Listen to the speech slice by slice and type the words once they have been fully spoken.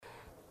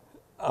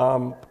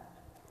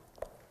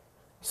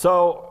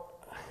So,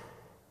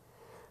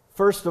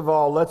 first of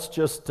all, let's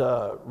just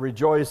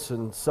rejoice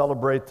and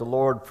celebrate the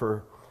Lord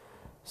for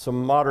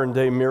some modern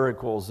day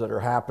miracles that are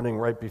happening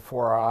right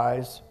before our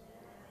eyes.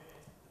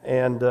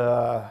 And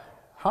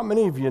how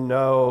many of you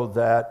know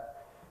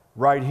that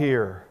right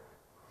here,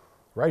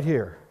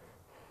 there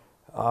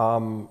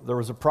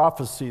was a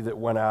prophecy that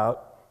went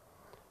out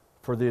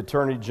for the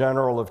Attorney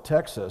General of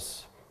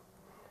Texas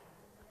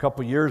a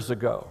couple years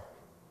ago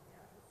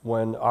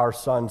when our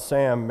son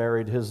Sam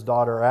married his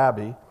daughter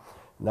Abby.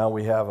 Now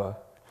we have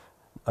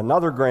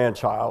another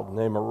grandchild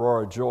named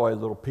Aurora Joy,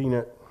 little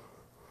Peanut.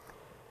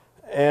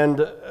 And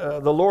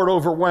the Lord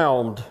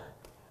overwhelmed,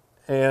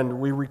 and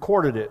we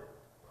recorded it.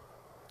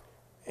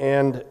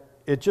 And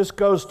it just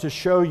goes to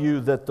show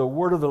you that the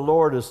word of the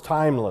Lord is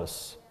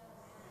timeless.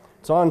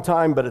 It's on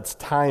time, but it's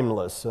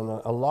timeless. And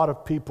a lot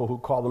of people who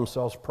call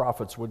themselves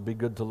prophets would be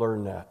good to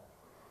learn that.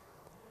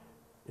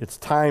 It's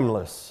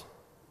timeless.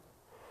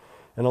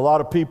 And a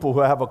lot of people who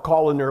have a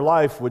call in their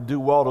life would do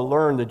well to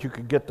learn that you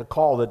could get the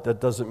call,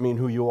 that doesn't mean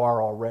who you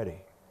are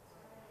already.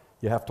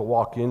 You have to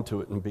walk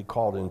into it and be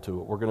called into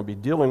it. We're going to be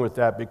dealing with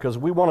that because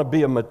we want to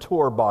be a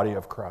mature body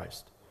of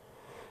Christ.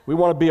 We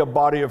want to be a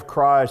body of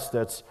Christ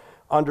that's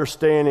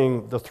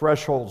understanding the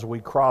thresholds we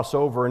cross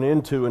over and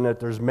into, and that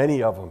there's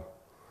many of them,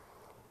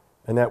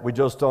 and that we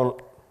just don't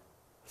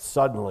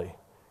suddenly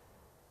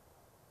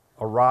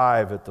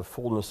arrive at the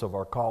fullness of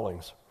our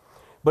callings.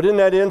 But in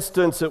that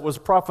instance, it was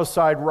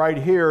prophesied right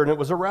here, and it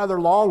was a rather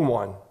long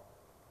one.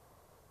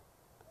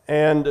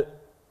 And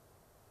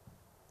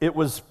it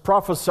was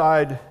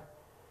prophesied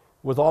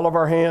with all of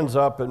our hands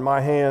up and my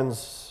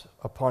hands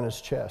upon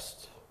his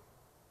chest.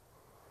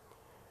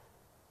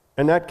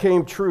 And that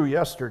came true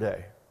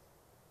yesterday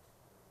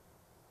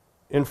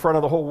in front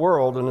of the whole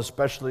world, and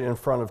especially in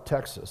front of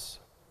Texas.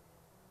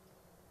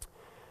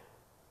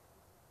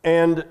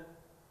 And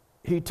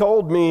he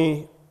told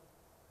me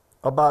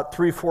about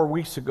 3-4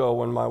 weeks ago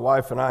when my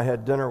wife and I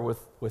had dinner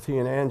with he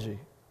and Angie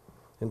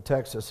in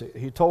Texas.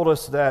 He told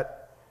us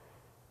that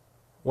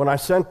when I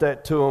sent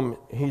that to him,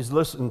 he's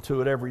listened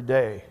to it every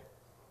day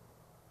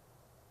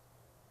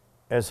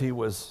as he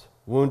was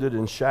wounded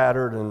and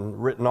shattered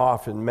and written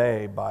off in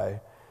May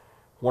by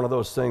one of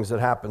those things that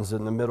happens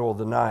in the middle of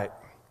the night.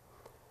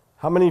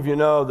 How many of you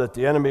know that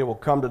the enemy will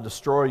come to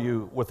destroy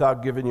you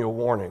without giving you a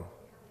warning?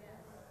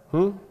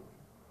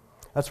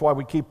 That's why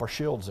we keep our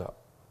shields up.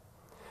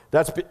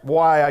 That's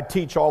why I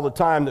teach all the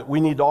time that we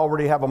need to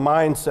already have a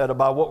mindset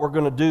about what we're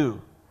going to do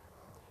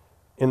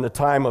in the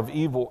time of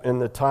evil, in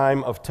the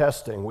time of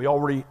testing. We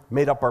already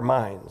made up our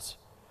minds.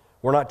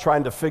 We're not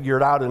trying to figure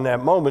it out in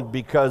that moment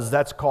because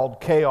that's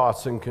called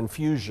chaos and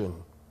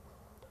confusion.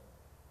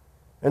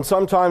 And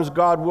sometimes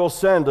God will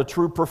send a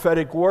true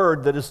prophetic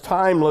word that is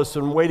timeless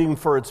and waiting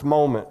for its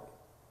moment.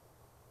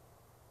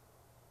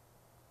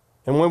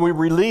 And when we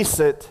release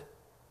it,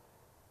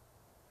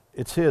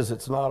 it's his,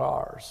 it's not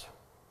ours.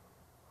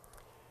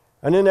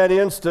 And in that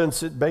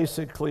instance, it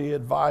basically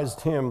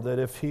advised him that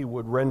if he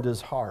would rend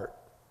his heart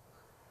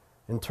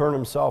and turn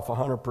himself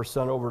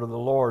 100% over to the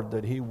Lord,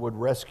 that he would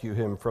rescue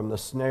him from the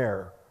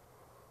snare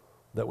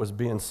that was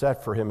being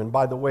set for him. And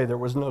by the way, there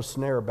was no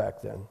snare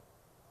back then.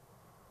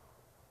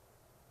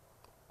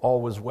 All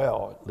was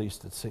well, at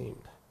least it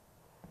seemed.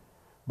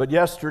 But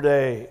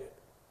yesterday,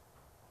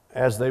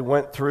 as they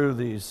went through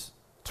these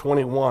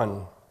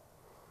 21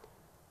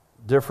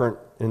 different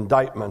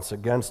indictments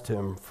against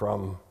him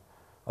from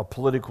a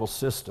political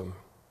system,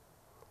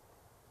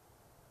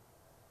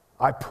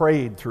 I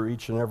prayed through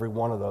each and every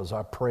one of those.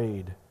 I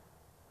prayed,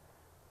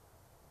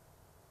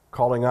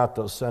 calling out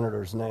those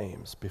senators'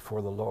 names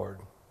before the Lord.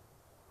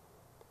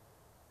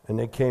 And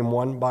they came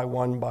one by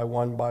one by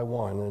one by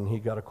one, and he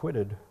got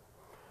acquitted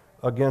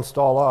against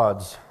all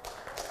odds.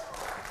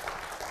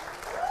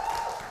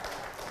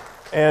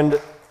 And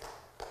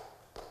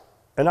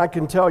I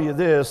can tell you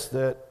this,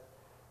 that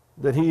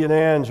he and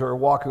Ange are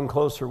walking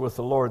closer with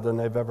the Lord than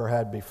they've ever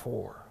had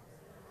before.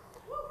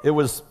 It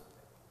was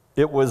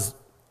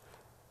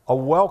a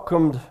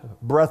welcomed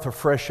breath of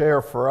fresh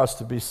air for us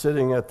to be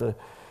sitting at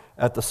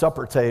the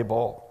supper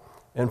table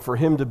and for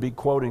him to be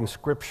quoting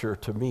scripture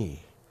to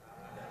me.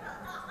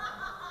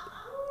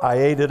 I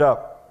ate it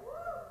up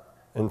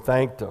and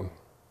thanked him.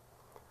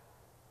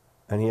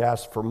 And he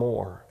asked for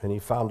more, and he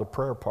found a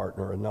prayer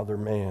partner, another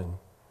man,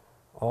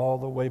 all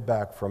the way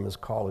back from his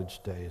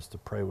college days to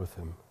pray with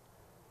him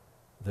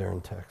there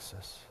in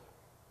Texas.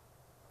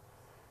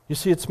 You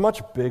see, it's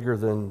much bigger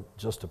than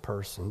just a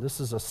person. This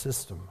is a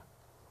system.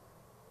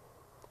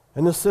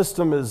 And this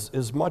system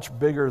is much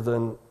bigger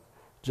than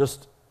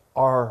just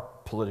our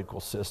political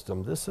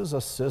system. This is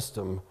a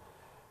system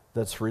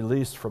that's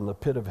released from the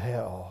pit of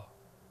hell.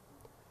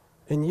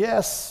 And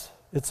yes,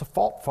 it's a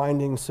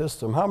fault-finding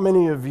system. How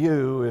many of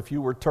you, if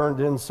you were turned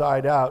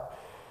inside out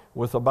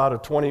with about a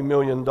 $20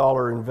 million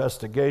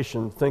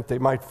investigation, think they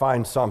might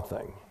find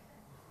something?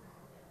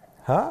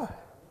 Huh?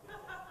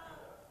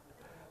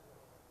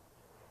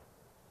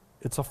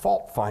 It's a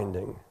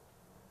fault-finding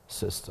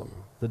system.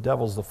 The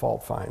devil's the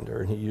fault finder,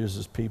 and he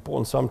uses people,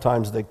 and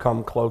sometimes they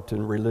come cloaked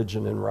in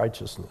religion and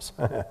righteousness.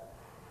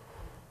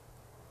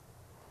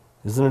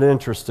 Isn't it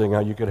interesting how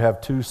you could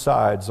have two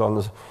sides on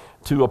the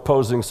two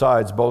opposing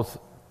sides, both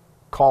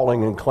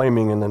calling and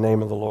claiming in the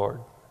name of the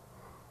Lord?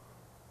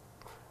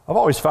 I've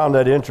always found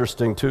that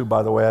interesting too,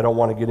 by the way. I don't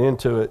want to get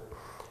into it.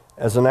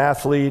 As an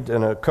athlete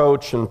and a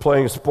coach and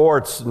playing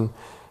sports, and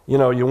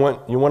you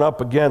went up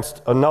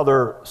against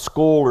another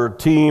school or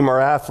team or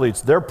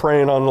athletes. They're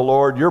praying on the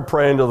Lord. You're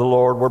praying to the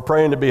Lord. We're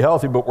praying to be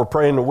healthy, but we're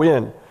praying to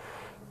win,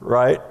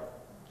 right?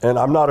 And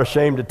I'm not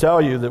ashamed to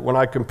tell you that when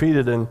I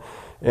competed and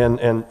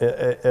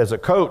as a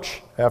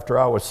coach after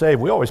I was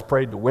saved, we always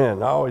prayed to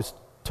win. I always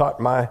taught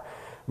my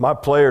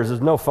players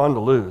it's no fun to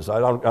lose. I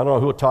don't know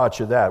who taught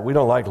you that. We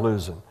don't like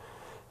losing.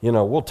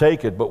 We'll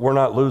take it, but we're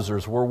not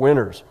losers. We're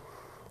winners,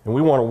 and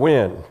we want to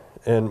win.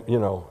 And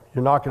you're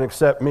not going to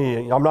accept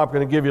me. I'm not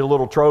going to give you a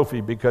little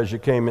trophy because you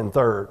came in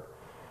third.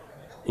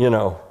 You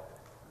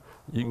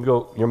can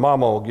go. Your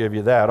mama will give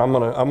you that. I'm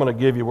gonna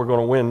give you. We're going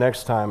to win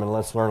next time, and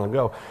let's learn to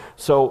go.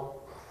 So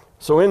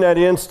in that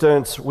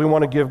instance, we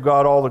want to give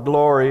God all the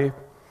glory,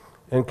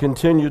 and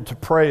continue to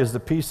pray as the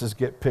pieces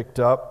get picked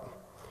up,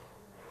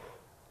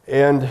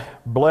 and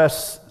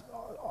bless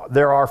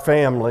our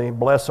family.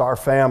 Bless our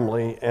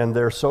family, and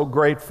they're so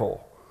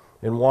grateful.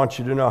 And want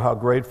you to know how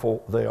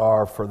grateful they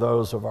are for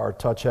those of our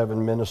Touch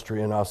Heaven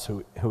ministry and us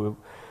who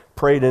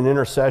prayed in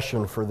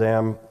intercession for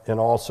them,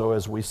 and also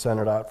as we sent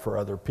it out for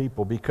other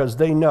people, because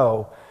they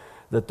know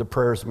that the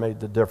prayers made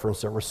the difference.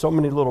 There were so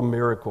many little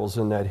miracles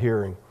in that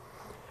hearing.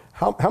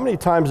 How many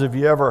times have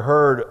you ever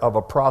heard of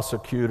a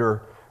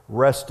prosecutor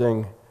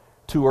resting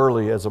too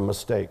early as a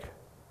mistake?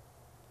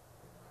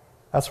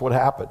 That's what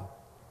happened.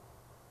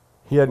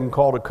 He hadn't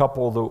called a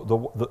couple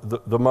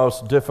of the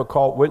most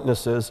difficult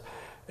witnesses,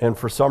 and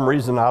for some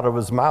reason, out of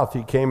his mouth,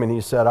 he came and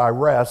he said, "I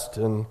rest,"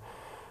 and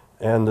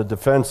the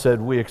defense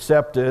said, "We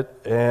accept it,"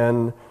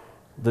 and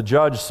the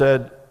judge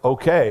said,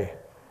 "Okay,"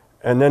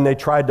 and then they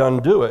tried to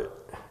undo it,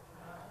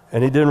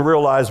 and he didn't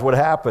realize what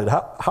happened.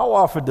 How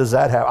often does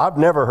that happen? I've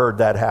never heard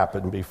that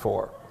happen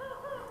before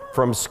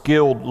from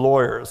skilled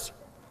lawyers.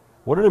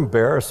 What an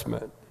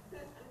embarrassment.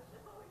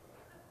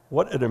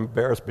 What an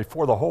embarrassment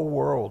before the whole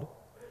world.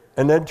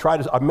 And then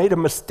I made a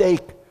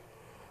mistake.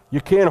 You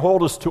can't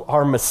hold us to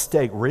our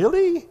mistake.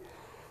 Really?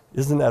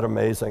 Isn't that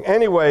amazing?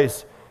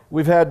 Anyways,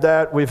 we've had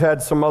that. We've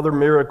had some other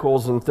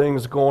miracles and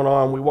things going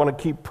on. We want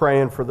to keep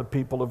praying for the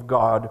people of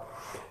God.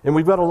 And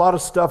we've got a lot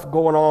of stuff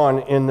going on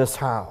in this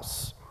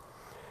house.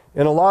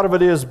 And a lot of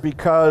it is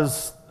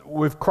because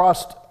we've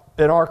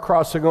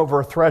crossing over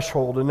a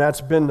threshold, and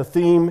that's been the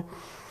theme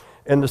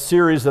and the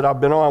series that I've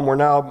been on. We're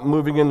now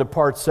moving into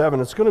part 7.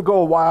 It's going to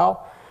go a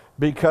while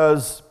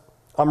because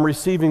I'm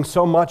receiving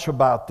so much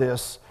about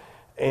this,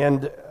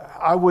 and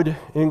I would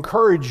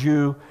encourage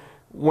you,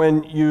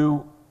 when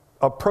you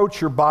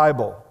approach your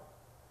Bible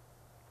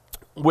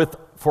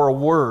for a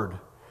word,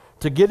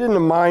 to get in the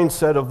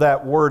mindset of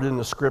that word in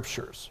the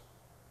Scriptures,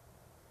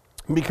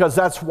 because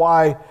that's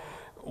why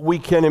we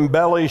can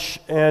embellish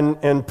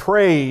and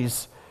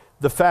praise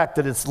the fact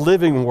that it's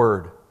living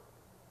word.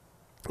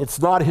 It's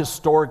not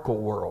historical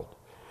word.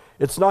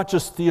 It's not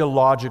just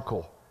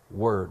theological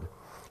word.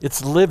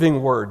 It's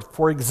living word.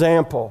 For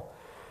example,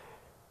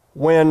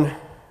 when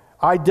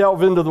I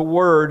delve into the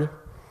Word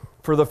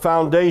for the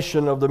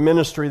foundation of the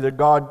ministry that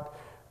God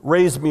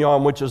raised me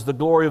on, which is the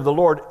glory of the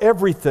Lord.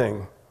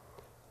 Everything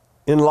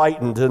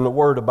enlightened in the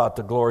Word about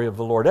the glory of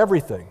the Lord.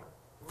 Everything.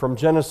 From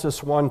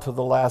Genesis 1 to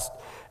the last.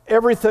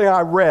 Everything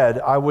I read,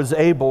 I was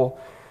able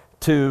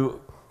to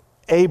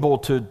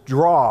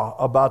draw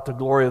about the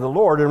glory of the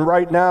Lord. And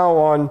right now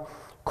on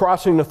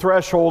Crossing the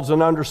Thresholds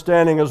and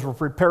Understanding, as we're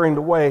preparing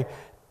the way,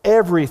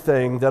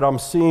 everything that I'm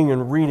seeing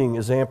and reading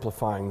is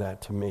amplifying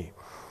that to me.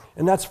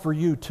 And that's for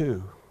you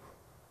too.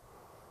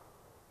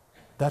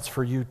 That's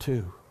for you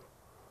too.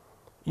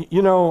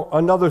 You know,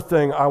 another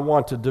thing I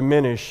want to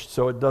diminish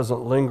so it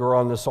doesn't linger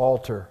on this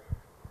altar.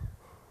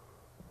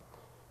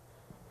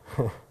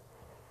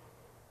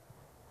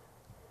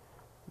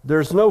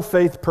 There's no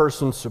faith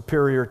person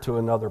superior to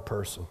another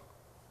person.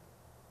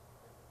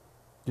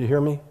 Do you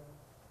hear me?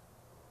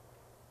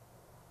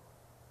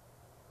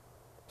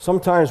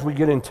 Sometimes we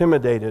get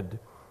intimidated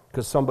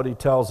because somebody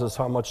tells us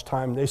how much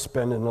time they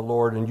spend in the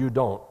Lord and you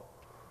don't.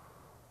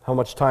 How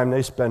much time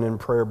they spend in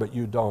prayer, but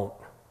you don't.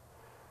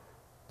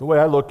 The way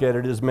I look at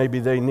it is maybe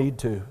they need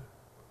to.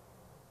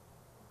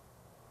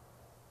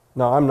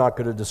 Now, I'm not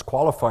going to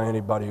disqualify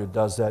anybody who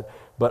does that,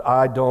 but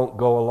I don't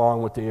go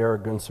along with the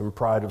arrogance and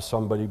pride of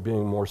somebody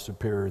being more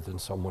superior than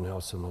someone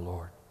else in the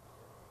Lord.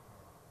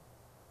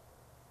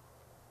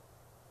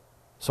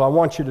 So I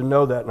want you to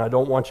know that, and I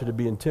don't want you to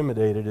be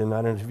intimidated in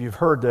that. And if you've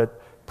heard that,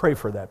 pray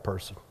for that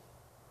person.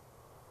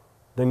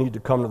 They need to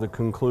come to the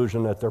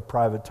conclusion that their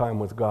private time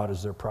with God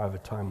is their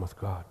private time with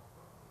God.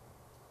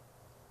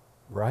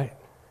 Right?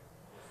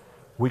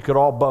 We could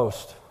all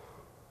boast.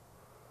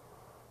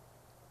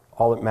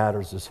 All that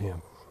matters is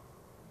Him.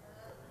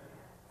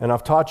 And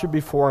I've taught you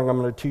before, and I'm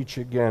going to teach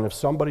you again. If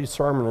somebody's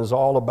sermon is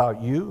all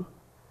about you,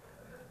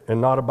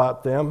 and not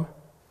about them,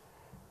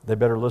 they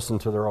better listen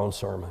to their own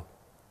sermon.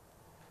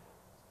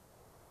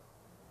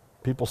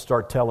 People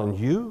start telling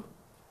you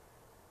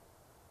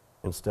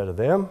instead of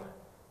them.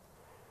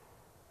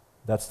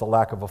 That's the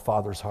lack of a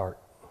father's heart.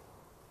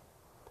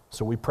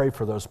 So we pray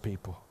for those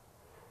people.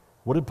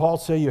 What did Paul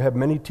say? You have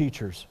many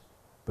teachers,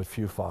 but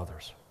few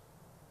fathers.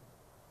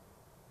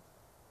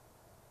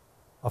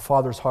 A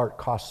father's heart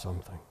costs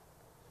something.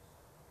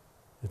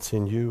 It's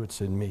in you,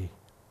 it's in me.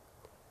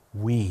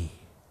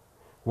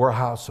 We're a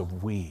house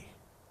of we.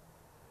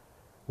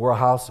 We're a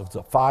house of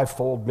the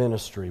fivefold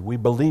ministry. We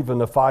believe in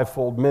the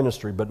fivefold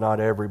ministry, but not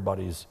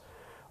everybody's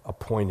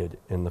appointed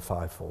in the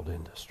fivefold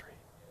industry.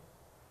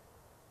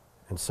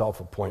 And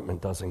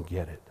self-appointment doesn't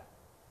get it.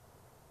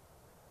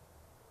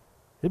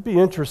 It'd be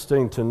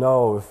interesting to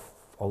know if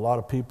a lot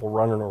of people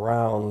running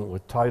around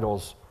with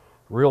titles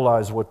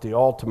realize what the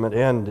ultimate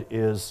end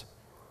is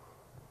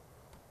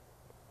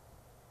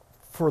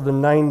for the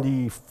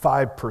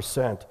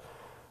 95%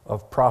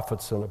 of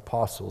prophets and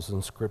apostles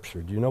in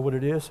Scripture. Do you know what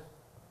it is?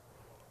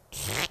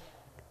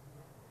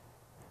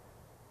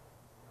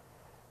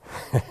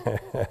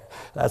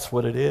 That's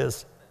what it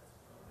is.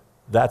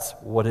 That's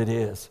what it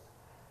is.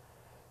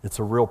 It's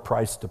a real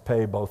price to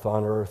pay, both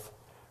on earth,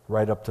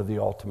 right up to the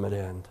ultimate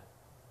end.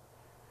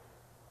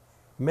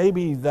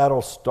 Maybe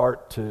that'll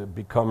start to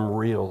become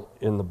real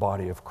in the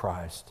body of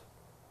Christ.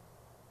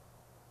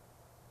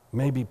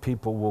 Maybe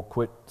people will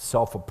quit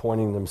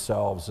self-appointing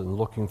themselves and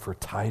looking for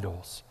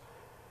titles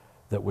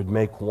that would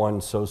make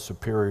one so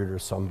superior to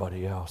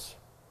somebody else.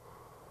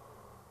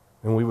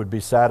 And we would be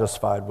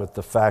satisfied with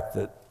the fact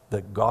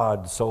that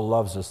God so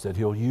loves us that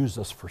He'll use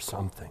us for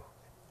something.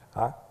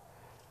 Huh?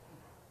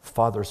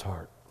 Father's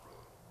heart.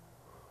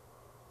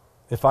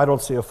 If I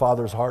don't see a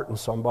father's heart in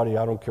somebody,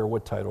 I don't care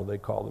what title they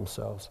call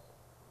themselves.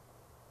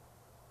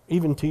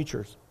 Even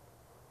teachers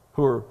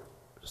who are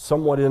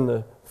somewhat in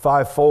the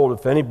fivefold,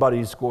 if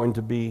anybody's going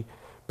to be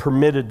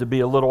permitted to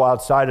be a little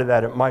outside of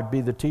that, it might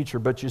be the teacher.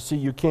 But you see,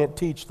 you can't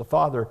teach the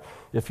Father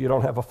if you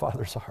don't have a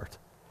father's heart.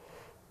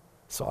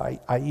 So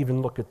I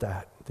even look at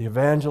that. The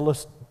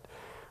evangelist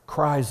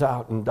cries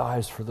out and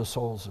dies for the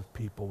souls of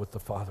people with the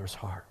Father's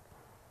heart.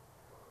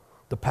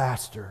 The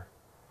pastor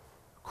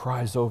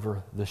cries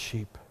over the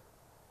sheep,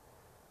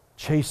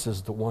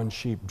 chases the one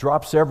sheep,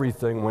 drops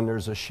everything when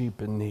there's a sheep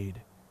in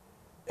need.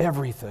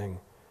 Everything.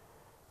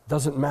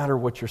 Doesn't matter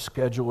what your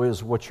schedule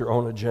is, what your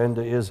own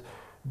agenda is.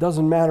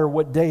 Doesn't matter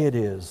what day it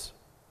is.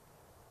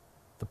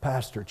 The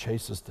pastor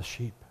chases the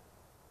sheep.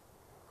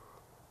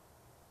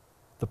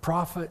 The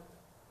prophet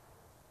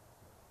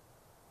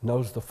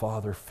knows the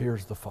Father,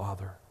 fears the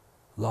Father,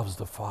 loves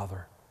the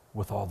Father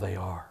with all they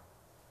are.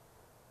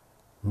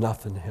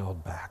 Nothing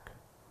held back.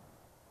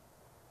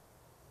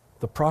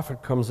 The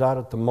prophet comes out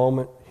at the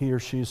moment he or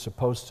she is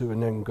supposed to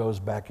and then goes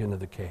back into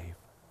the cave.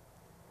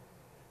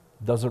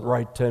 Doesn't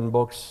write 10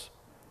 books,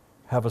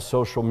 have a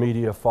social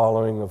media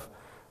following of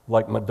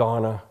like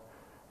Madonna,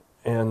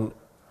 and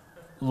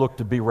look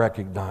to be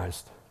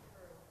recognized.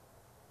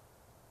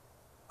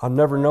 I've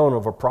never known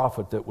of a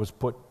prophet that was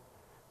put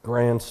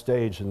grand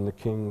stage in the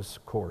king's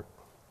court,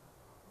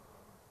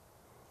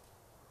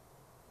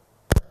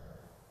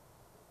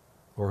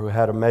 or who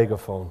had a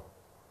megaphone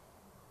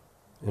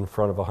in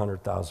front of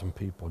 100,000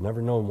 people.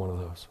 Never known one of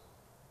those.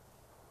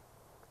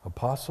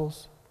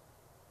 Apostles,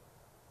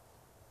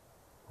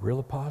 real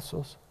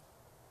apostles,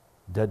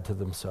 dead to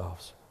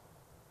themselves.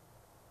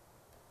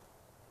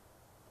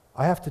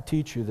 I have to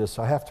teach you this.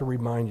 I have to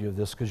remind you of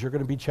this because you're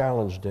going to be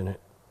challenged in it.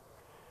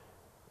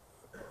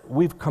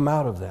 We've come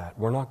out of that.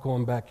 We're not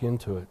going back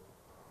into it.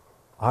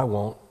 I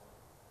won't.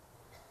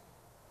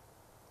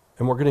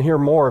 And we're going to hear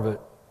more of it.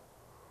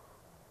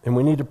 And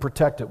we need to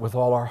protect it with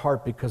all our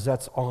heart because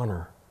that's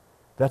honor.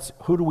 That's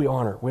who do we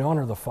honor? We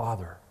honor the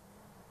Father.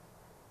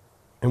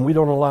 And we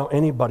don't allow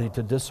anybody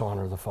to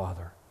dishonor the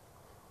Father.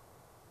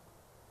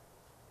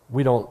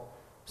 We don't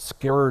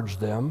scourge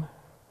them.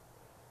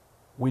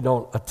 We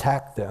don't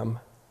attack them,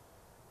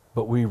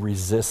 but we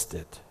resist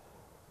it.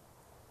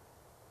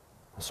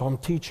 So I'm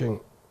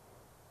teaching,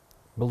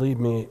 believe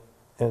me,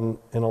 and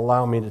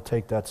allow me to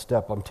take that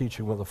step. I'm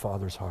teaching with a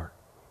father's heart.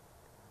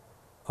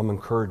 I'm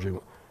encouraging.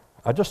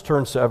 I just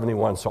turned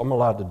 71, so I'm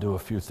allowed to do a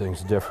few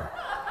things different.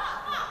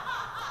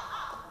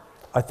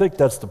 I think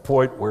that's the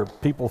point where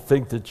people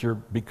think that you're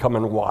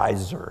becoming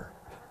wiser.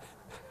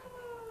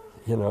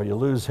 You know, you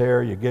lose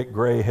hair, you get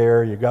gray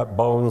hair, you got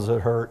bones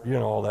that hurt, you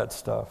know, all that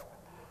stuff.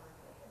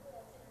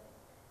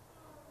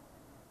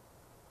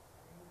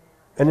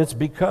 And it's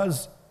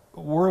because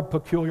we're a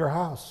peculiar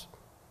house.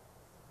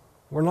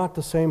 We're not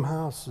the same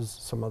house as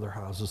some other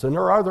houses. And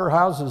there are other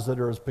houses that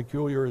are as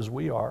peculiar as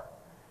we are.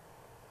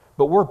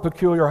 But we're a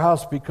peculiar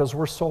house because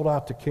we're sold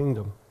out to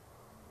kingdom.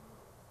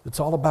 It's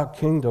all about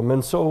kingdom.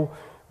 And so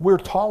we're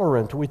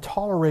tolerant. We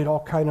tolerate all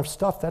kind of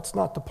stuff. That's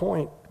not the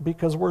point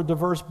because we're a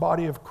diverse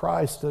body of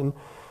Christ. And,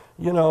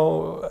 you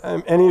know,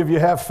 any of you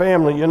have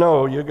family, you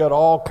know, you got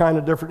all kind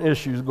of different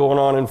issues going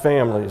on in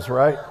families,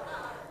 right?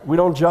 We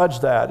don't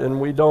judge that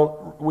and we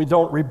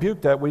don't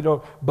rebuke that.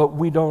 But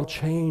we don't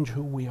change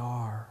who we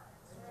are.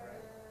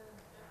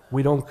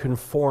 We don't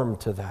conform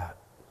to that.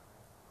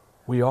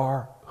 We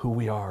are who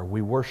we are.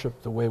 We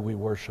worship the way we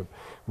worship.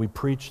 We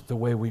preach the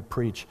way we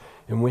preach.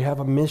 And we have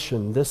a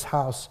mission. This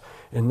house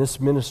and this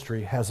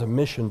ministry has a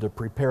mission to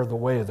prepare the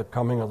way of the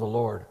coming of the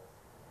Lord.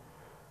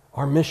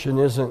 Our mission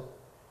isn't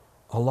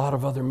a lot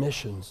of other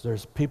missions.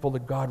 There's people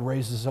that God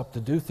raises up to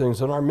do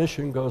things, and our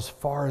mission goes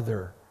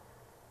farther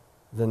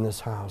than this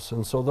house.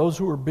 And so those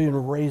who are being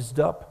raised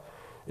up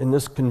in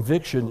this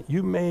conviction,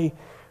 you may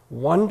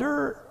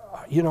wonder,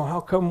 how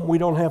come we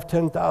don't have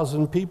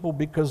 10,000 people?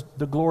 Because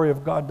the glory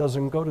of God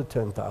doesn't go to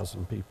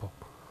 10,000 people.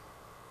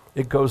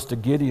 It goes to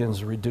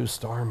Gideon's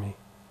reduced army.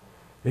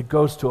 It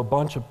goes to a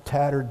bunch of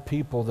tattered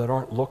people that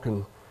aren't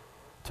looking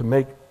to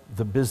make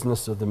the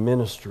business of the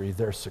ministry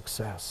their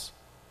success.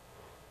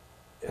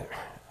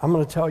 I'm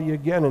going to tell you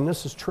again, and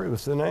this is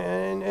truth, and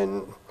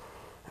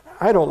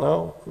I don't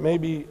know,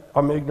 maybe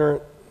I'm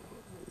ignorant,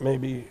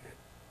 maybe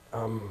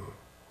I'm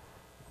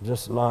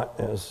just not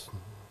as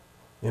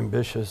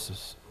ambitious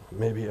as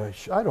maybe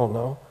I don't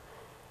know.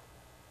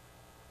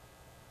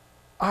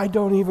 I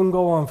don't even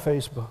go on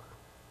Facebook.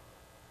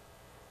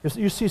 If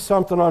you see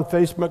something on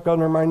Facebook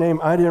under my name,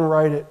 I didn't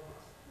write it.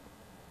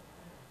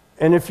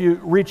 And if you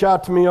reach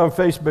out to me on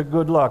Facebook,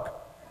 good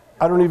luck.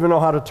 I don't even know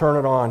how to turn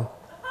it on.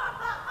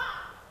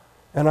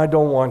 And I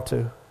don't want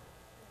to.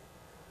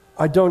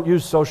 I don't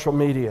use social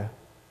media.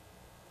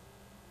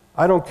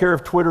 I don't care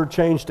if Twitter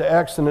changed to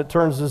X and it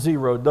turns to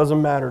 0. It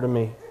doesn't matter to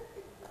me.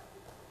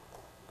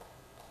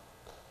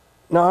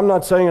 Now, I'm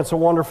not saying it's a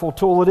wonderful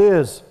tool. It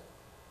is.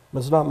 But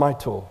it's not my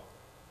tool.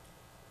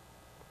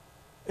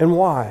 And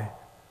why?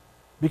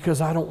 Because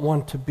I don't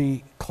want to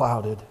be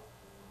clouded.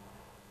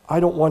 I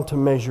don't want to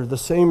measure. The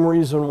same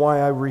reason why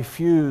I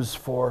refuse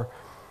for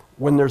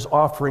when there's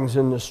offerings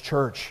in this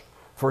church,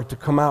 for it to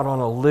come out on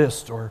a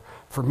list or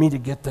for me to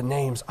get the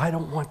names. I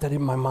don't want that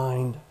in my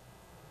mind.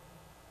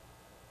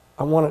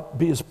 I want to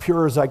be as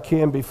pure as I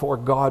can before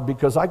God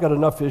because I got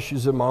enough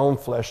issues in my own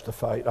flesh to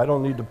fight. I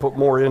don't need to put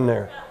more in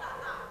there.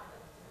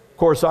 Of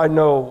course, I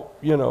know,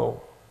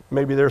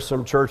 maybe there's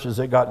some churches,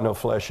 they got no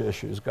flesh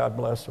issues. God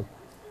bless them.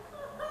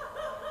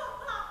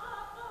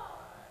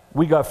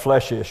 We got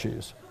flesh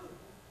issues,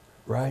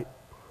 right?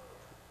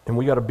 And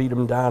we got to beat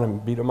them down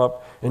and beat them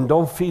up. And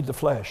don't feed the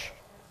flesh.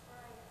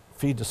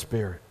 Feed the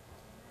Spirit.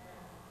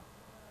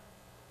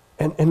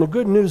 And the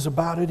good news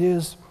about it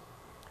is,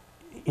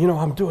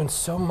 I'm doing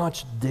so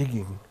much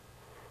digging.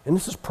 And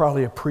this is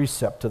probably a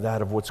precept to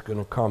that of what's going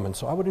to come. And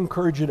so I would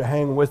encourage you to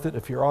hang with it.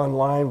 If you're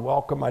online,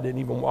 welcome. I didn't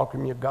even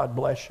welcome you. God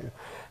bless you.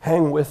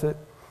 Hang with it.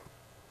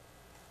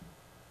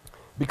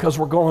 Because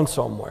we're going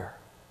somewhere.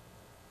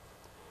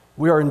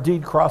 We are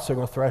indeed crossing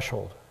a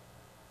threshold.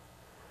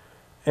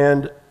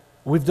 And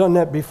we've done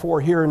that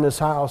before here in this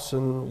house,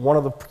 and one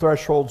of the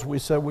thresholds we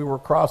said we were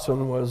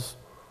crossing was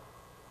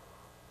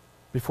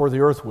before the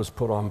earth was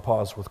put on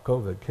pause with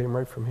COVID. It came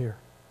right from here.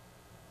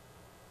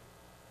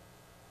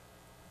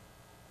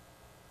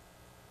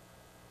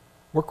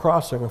 We're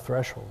crossing a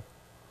threshold.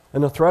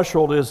 And the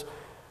threshold is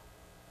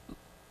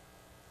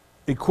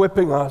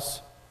equipping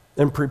us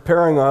and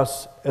preparing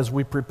us as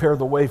we prepare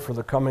the way for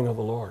the coming of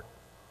the Lord.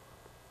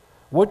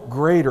 What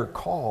greater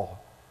call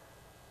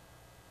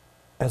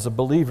as a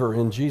believer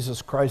in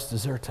Jesus Christ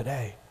is there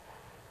today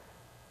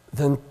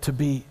than to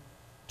be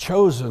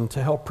chosen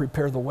to help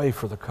prepare the way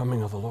for the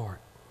coming of the Lord?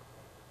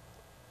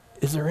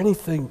 Is there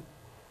anything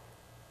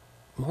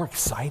more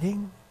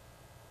exciting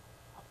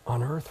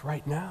on earth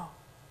right now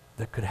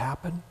that could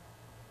happen?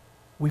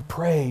 We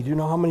prayed,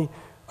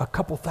 a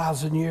couple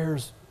thousand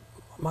years,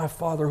 my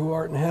Father who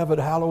art in heaven,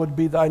 hallowed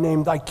be thy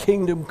name, thy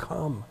kingdom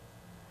come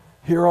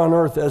here on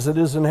earth as it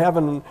is in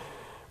heaven.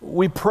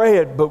 We pray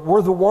it, but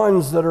we're the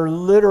ones that are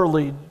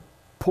literally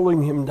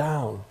pulling him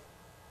down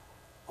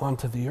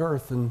onto the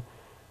earth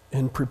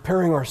and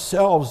preparing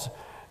ourselves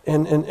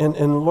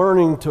and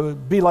learning to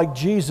be like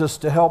Jesus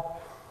to help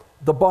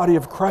the body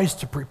of Christ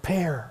to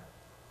prepare.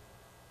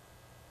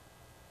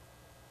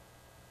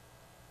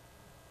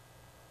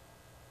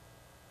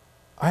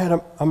 I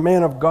had a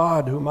man of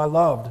God whom I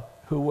loved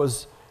who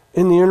was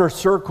in the inner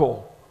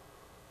circle.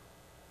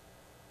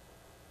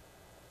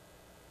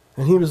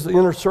 And he was the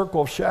inner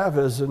circle of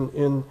Chavez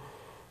in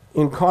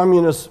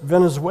communist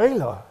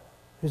Venezuela.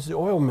 He's the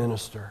oil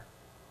minister.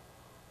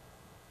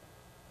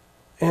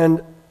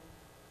 And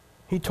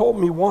he told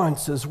me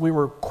once as we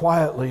were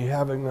quietly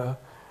having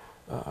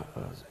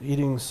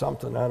eating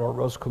something, I don't know,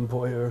 roast con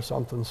pollo or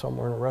something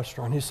somewhere in a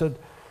restaurant. He said,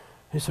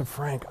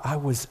 Frank, I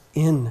was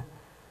in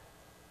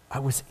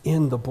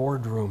the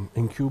boardroom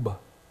in Cuba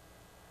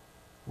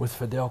with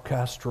Fidel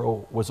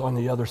Castro was on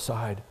the other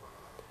side.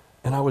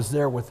 And I was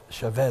there with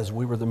Chavez.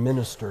 We were the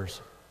ministers.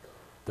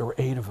 There were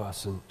 8 of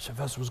us, and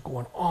Chavez was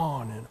going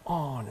on and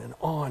on and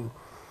on,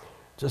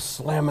 just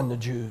slamming the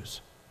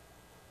Jews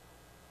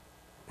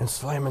and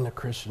slamming the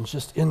Christians,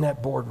 just in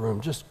that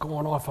boardroom, just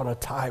going off on a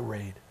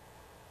tirade.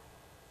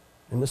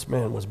 And this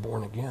man was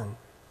born again,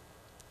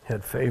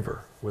 had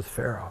favor with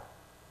Pharaoh.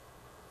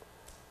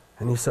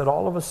 And he said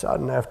all of a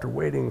sudden, after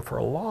waiting for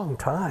a long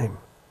time,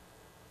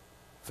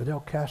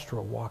 Fidel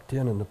Castro walked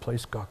in and the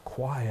place got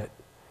quiet.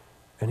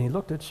 And he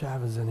looked at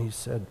Chavez and he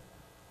said,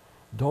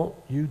 "Don't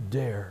you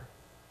dare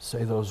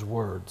say those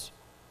words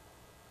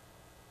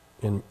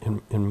in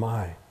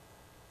my," and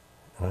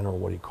I don't know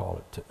what he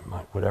called it,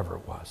 whatever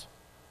it was,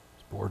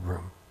 his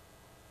boardroom.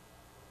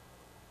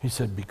 He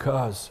said,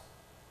 "Because,"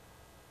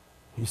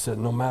 he said,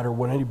 "no matter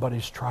what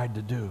anybody's tried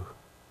to do,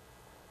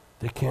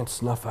 they can't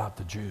snuff out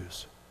the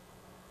Jews."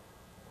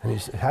 And he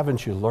said,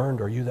 "Haven't you learned?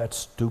 Are you that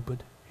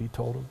stupid?" He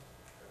told him.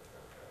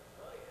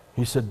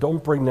 He said,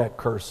 "Don't bring that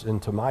curse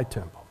into my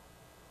temple.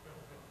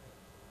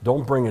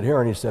 Don't bring it here."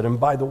 And he said, "And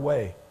by the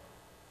way,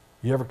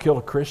 you ever kill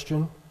a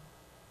Christian?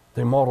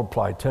 They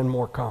multiply, 10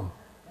 more come."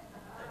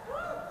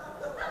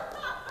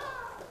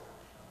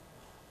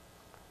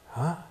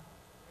 Huh?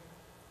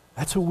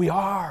 That's who we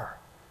are.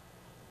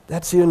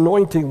 That's the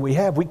anointing we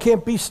have. We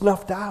can't be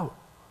snuffed out.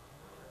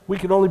 We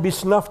can only be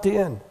snuffed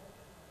in.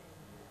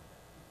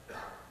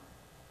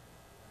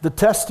 The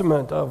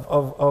testament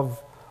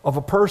of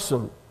a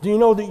person. Do you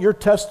know that your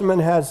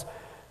testament has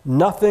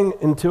nothing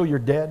until you're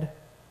dead?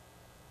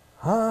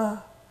 Huh?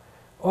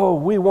 Oh,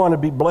 we want to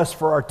be blessed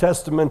for our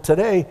testament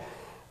today.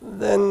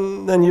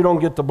 Then you don't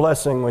get the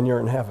blessing when you're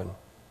in heaven.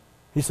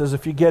 He says,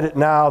 if you get it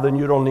now, then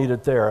you don't need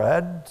it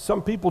there.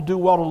 Some people do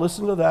well to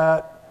listen to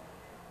that.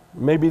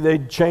 Maybe they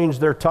change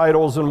their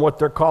titles and what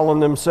they're calling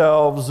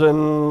themselves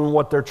and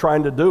what they're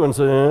trying to do and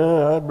say,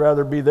 I'd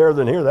rather be there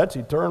than here. That's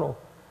eternal.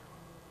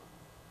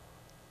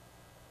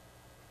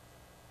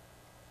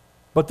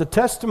 But the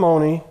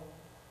testimony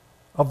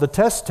of the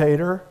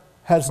testator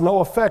has no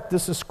effect.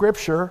 This is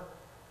Scripture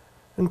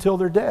until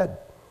they're dead.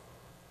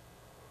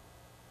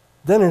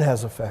 Then it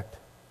has effect.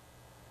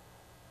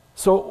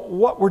 So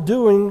what we're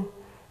doing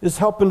is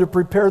helping to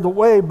prepare the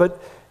way,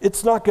 but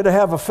it's not going to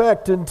have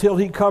effect until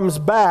he comes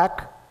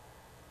back,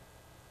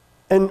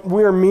 and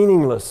we're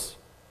meaningless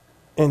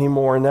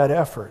anymore in that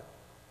effort.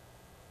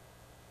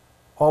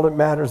 All that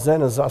matters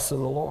then is us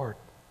and the Lord.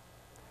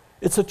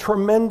 It's a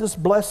tremendous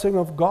blessing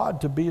of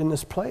God to be in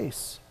this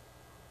place.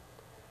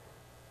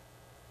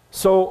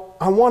 So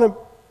I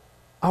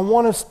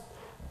want us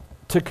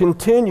to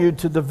continue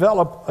to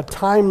develop a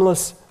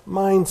timeless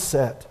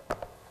mindset.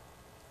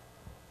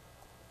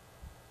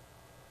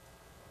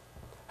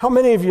 How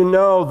many of you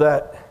know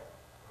that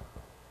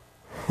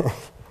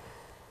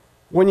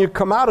when you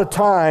come out of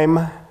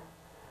time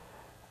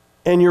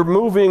and you're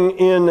moving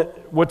in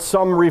what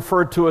some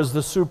refer to as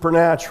the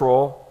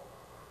supernatural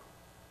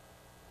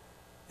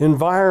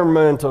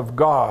environment of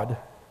God,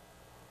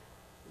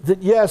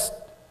 that yes,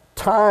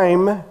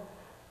 time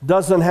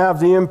doesn't have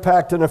the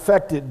impact and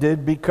effect it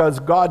did because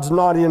God's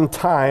not in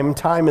time,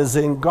 time is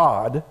in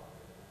God,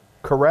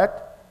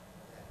 correct?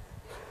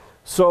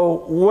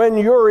 So when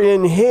you're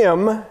in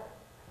Him,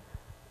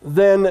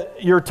 then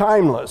you're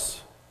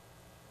timeless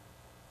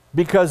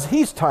because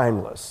He's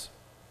timeless.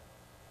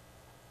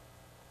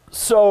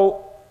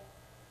 So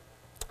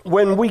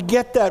when we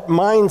get that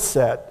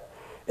mindset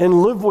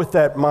and live with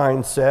that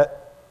mindset,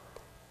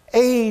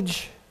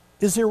 age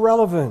is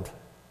irrelevant.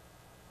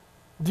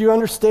 Do you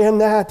understand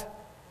that?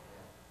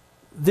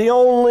 The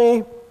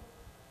only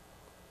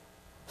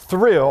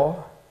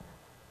thrill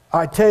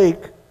I take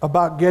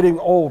about getting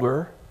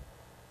older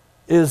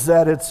is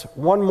that it's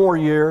one more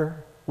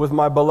year with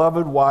my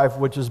beloved wife,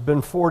 which has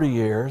been 40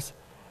 years.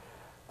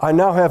 I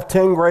now have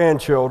 10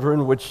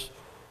 grandchildren, which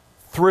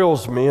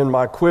thrills me, and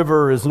my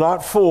quiver is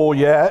not full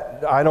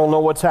yet. I don't know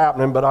what's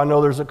happening, but I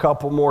know there's a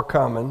couple more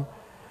coming.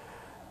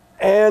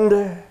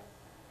 And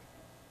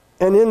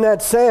in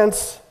that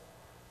sense,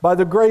 by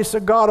the grace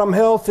of God, I'm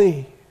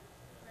healthy.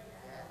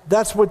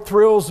 That's what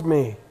thrills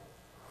me.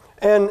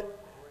 And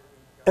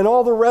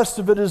all the rest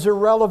of it is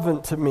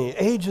irrelevant to me.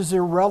 Age is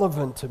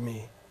irrelevant to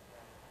me.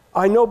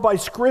 I know by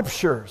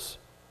scriptures.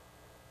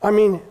 I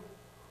mean,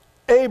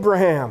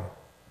 Abraham,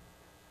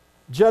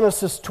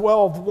 Genesis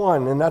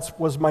 12:1, and that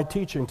was my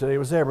teaching today,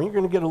 was Abraham. You're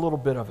going to get a little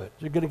bit of it.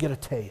 You're going to get a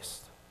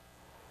taste.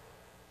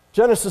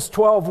 Genesis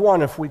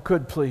 12:1, if we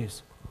could,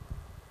 please.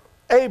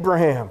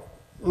 Abraham.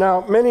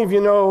 Now, many of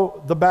you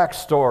know the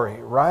backstory,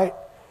 right?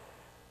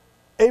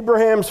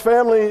 Abraham's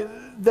family,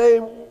 they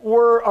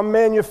were a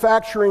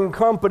manufacturing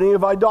company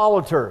of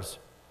idolaters.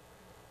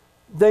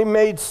 They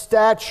made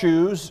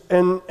statues,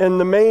 and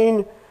the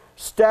main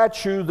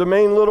statue, the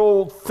main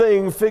little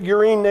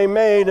figurine they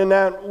made, and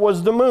that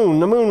was the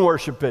moon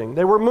worshiping.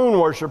 They were moon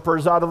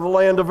worshipers out of the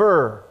land of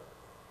Ur,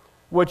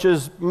 which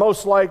is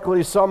most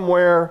likely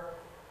somewhere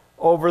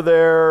over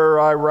there,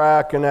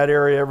 Iraq, and that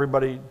area.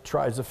 Everybody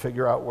tries to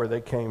figure out where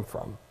they came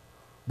from.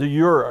 The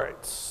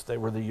Urites, they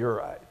were the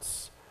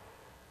Urites.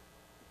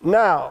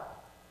 Now,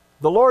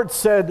 the Lord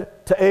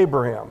said to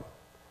Abraham,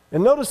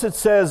 and notice it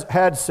says,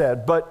 had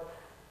said, but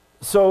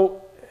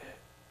so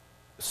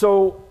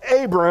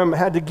Abram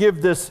had to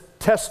give this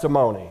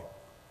testimony.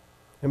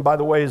 And by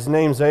the way, his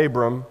name's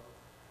Abram,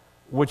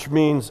 which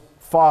means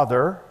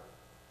father.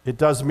 It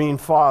does mean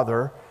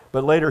father,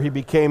 but later he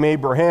became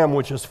Abraham,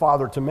 which is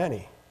father to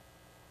many,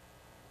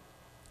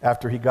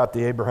 after he got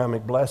the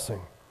Abrahamic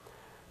blessing.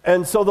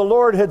 And so the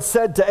Lord had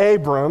said to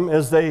Abram,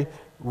 as they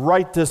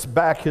write this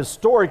back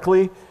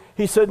historically.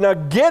 He said, now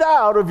get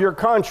out of your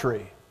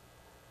country.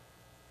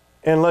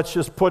 And let's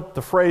just put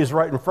the phrase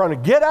right in front of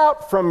it. Get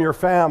out from your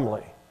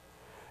family.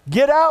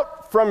 Get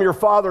out from your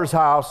father's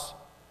house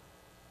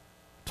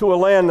to a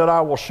land that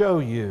I will show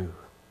you.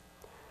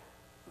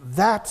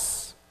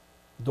 That's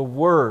the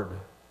word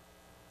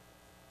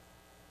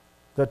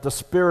that the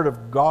Spirit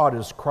of God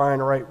is crying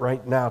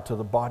right now to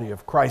the body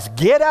of Christ.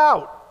 Get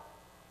out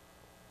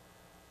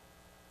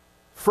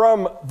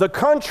from the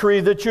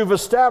country that you've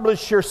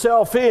established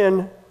yourself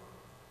in,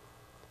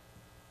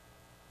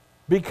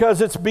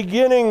 because it's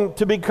beginning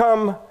to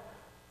become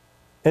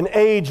an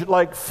age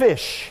like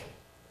fish.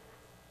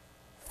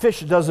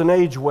 Fish doesn't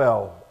age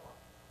well.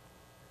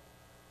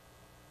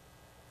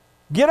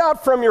 Get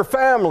out from your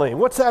family.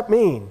 What's that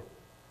mean?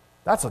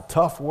 That's a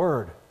tough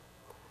word.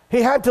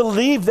 He had to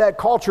leave that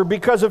culture,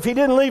 because if he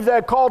didn't leave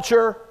that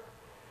culture,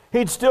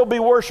 he'd still be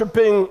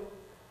worshiping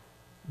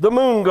the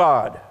moon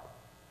god.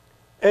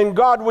 And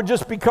God would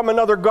just become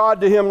another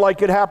god to him,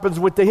 like it happens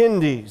with the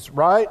Hindus,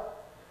 right?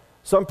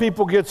 Some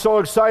people get so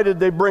excited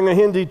they bring a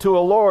Hindi to a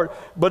Lord,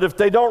 but if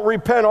they don't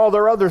repent all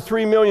their other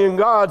 3 million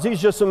gods,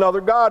 he's just another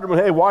god. And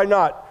hey, why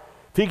not?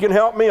 If he can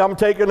help me, I'm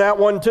taking that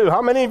one too.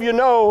 How many of you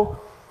know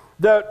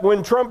that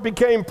when Trump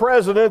became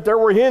president, there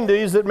were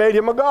Hindus that made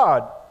him a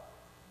god?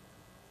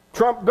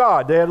 Trump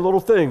God. They had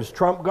little things,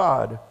 Trump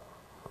God.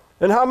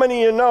 And how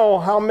many of you know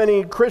how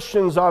many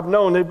Christians I've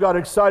known, they've got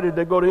excited,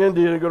 they go to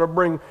India, they're going to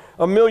bring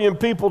 1 million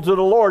people to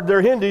the Lord.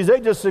 They're Hindus, they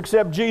just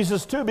accept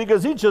Jesus too,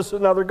 because he's just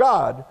another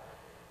god.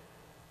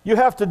 You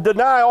have to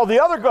deny all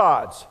the other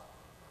gods.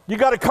 You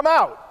got to come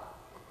out.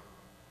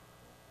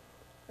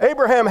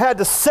 Abraham had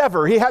to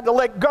sever. He had to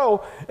let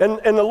go. And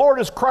the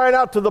Lord is crying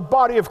out to the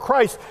body of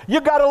Christ.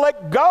 You got to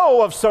let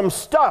go of some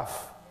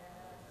stuff,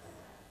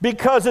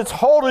 because it's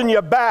holding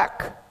you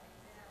back.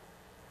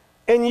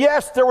 And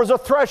yes, there was a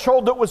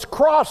threshold that was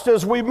crossed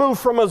as we moved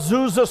from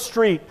Azusa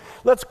Street.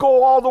 Let's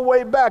go all the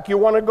way back. You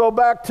want to go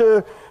back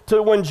to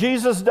when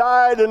Jesus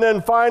died, and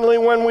then finally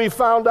when we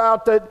found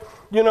out that,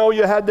 you know,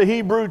 you had the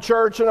Hebrew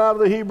church, and out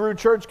of the Hebrew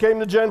church came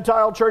the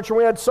Gentile church, and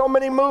we had so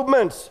many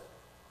movements.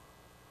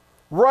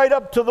 Right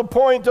up to the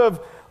point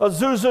of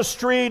Azusa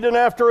Street, and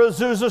after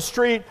Azusa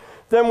Street,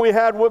 then we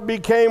had what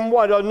became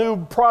a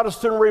new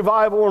Protestant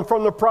revival, and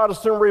from the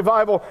Protestant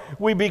revival,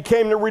 we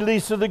became the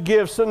release of the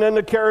gifts, and then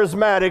the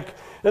charismatic,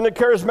 and the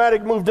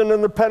charismatic moved into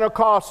the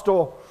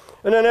Pentecostal,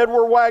 and then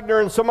Edward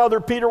Wagner and some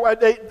other Peter,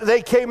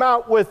 they came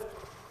out with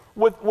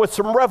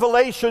some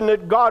revelation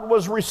that God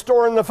was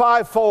restoring the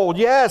fivefold.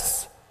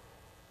 Yes,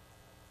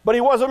 but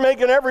he wasn't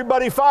making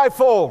everybody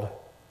fivefold.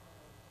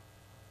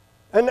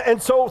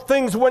 And so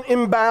things went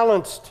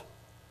imbalanced.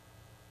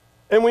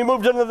 And we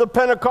moved into the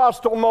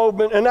Pentecostal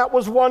movement, and that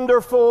was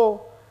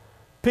wonderful.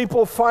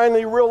 People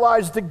finally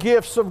realized the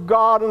gifts of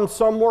God, and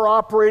some were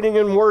operating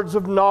in words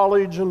of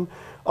knowledge, and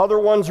other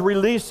ones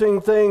releasing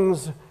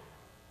things.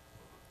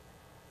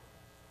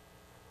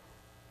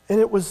 And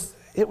it was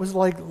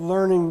like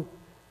learning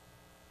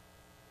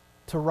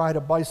to ride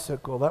a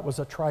bicycle. That was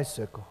a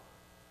tricycle.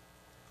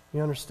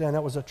 You understand?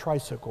 That was a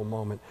tricycle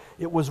moment.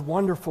 It was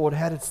wonderful. It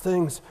had its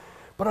things.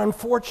 But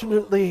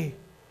unfortunately,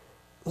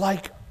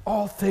 like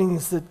all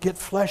things that get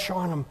flesh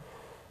on them,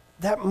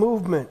 that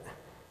movement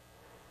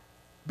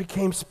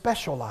became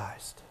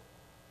specialized.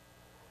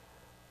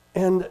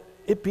 And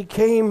it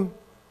became,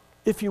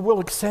 if you will,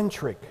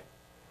 eccentric.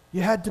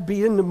 You had to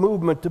be in the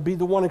movement to be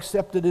the one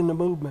accepted in the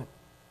movement.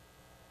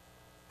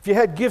 If you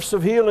had gifts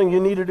of healing, you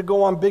needed to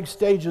go on big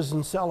stages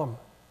and sell them.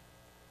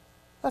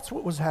 That's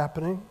what was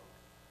happening.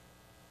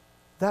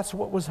 That's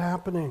what was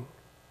happening.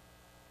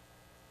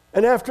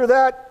 And after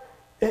that,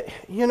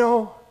 you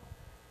know,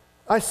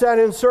 I sat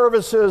in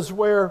services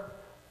where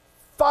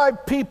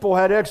 5 people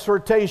had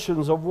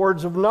exhortations of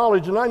words of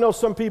knowledge, and I know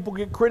some people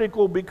get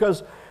critical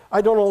because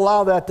I don't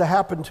allow that to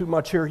happen too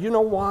much here. You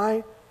know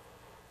why?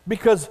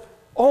 Because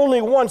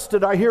only once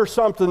did I hear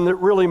something that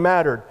really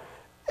mattered.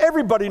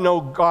 Everybody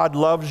knows God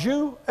loves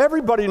you.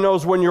 Everybody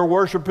knows when you're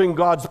worshiping,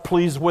 God's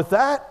pleased with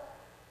that.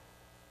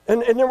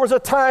 And there was a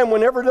time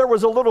whenever there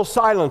was a little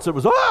silence, it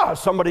was,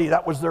 somebody,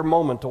 that was their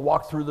moment to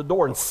walk through the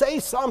door and say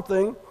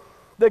something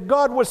that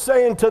God was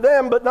saying to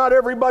them, but not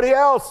everybody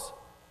else.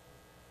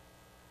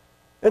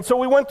 And so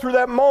we went through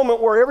that moment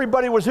where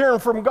everybody was hearing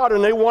from God,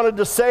 and they wanted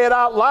to say it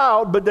out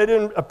loud, but they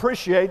didn't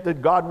appreciate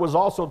that God was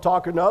also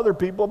talking to other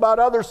people about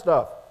other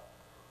stuff.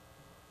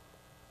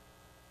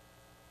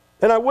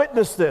 And I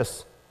witnessed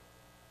this,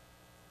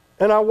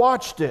 and I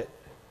watched it.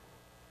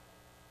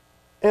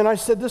 And I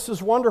said, this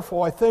is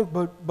wonderful, I think,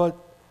 but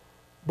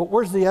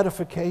where's the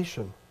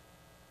edification?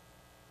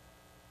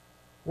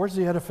 Where's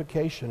the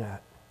edification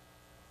at?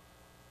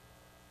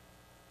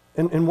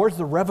 And where's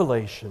the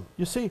revelation?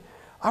 You see,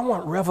 I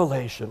want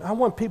revelation. I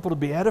want people to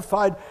be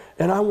edified,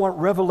 and I want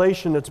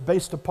revelation that's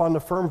based upon the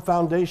firm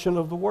foundation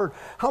of the Word.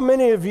 How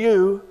many of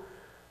you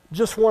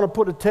just want to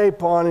put a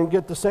tape on and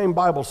get the same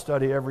Bible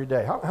study every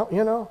day?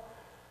 You know,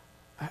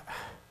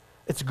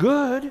 it's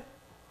good.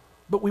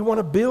 But we want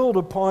to build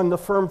upon the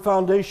firm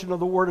foundation of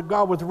the Word of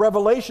God with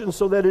revelation,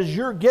 so that as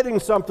you're getting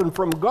something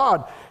from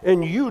God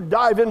and you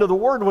dive into the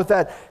Word with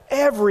that,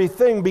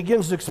 everything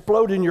begins to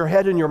explode in your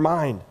head and your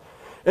mind.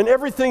 And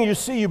everything you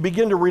see, you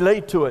begin to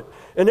relate to it.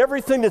 And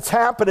everything that's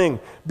happening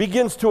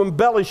begins to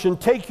embellish and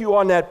take you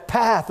on that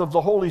path of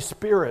the Holy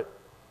Spirit.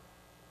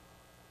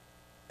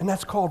 And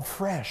that's called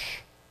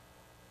fresh.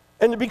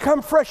 And to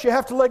become fresh, you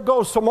have to let go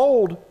of some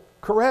old,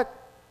 correct?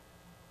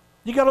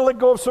 You got to let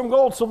go of some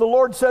gold. So the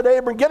Lord said to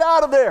Abram, get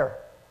out of there.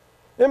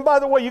 And by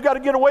the way, you got to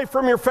get away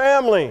from your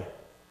family.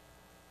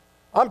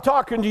 I'm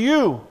talking to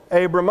you,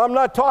 Abram. I'm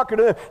not talking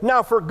to them.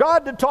 Now, for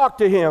God to talk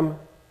to him,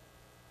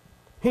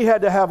 he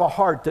had to have a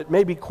heart that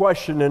maybe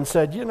questioned and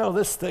said, you know,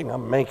 this thing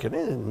I'm making,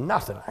 it is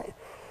nothing. I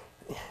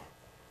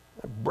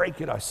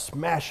break it, I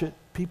smash it.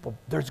 People,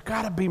 there's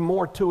got to be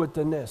more to it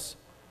than this.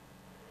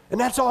 And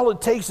that's all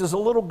it takes, is a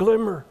little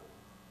glimmer.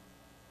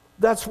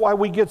 That's why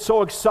we get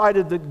so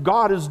excited that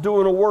God is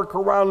doing a work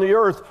around the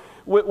earth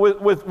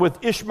with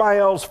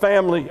Ishmael's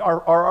family,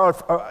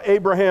 our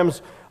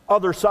Abraham's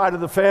other side of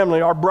the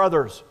family, our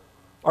brothers,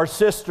 our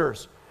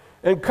sisters,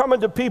 and coming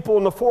to people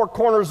in the four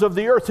corners of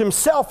the earth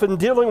himself and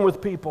dealing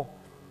with people,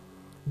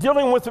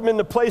 dealing with them in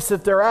the place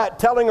that they're at,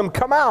 telling them,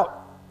 come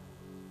out.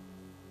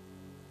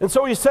 And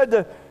so he said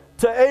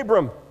to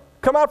Abram,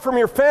 come out from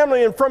your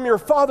family and from your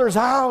father's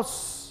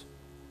house.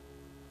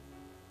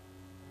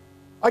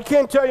 I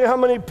can't tell you how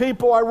many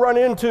people I run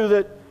into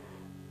that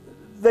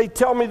they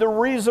tell me the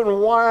reason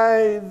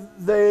why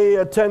they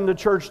attend the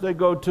church they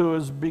go to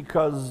is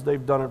because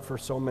they've done it for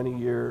so many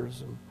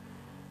years, and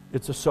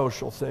it's a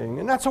social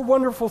thing. And that's a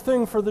wonderful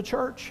thing for the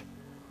church.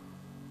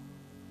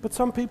 But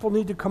some people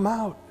need to come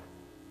out.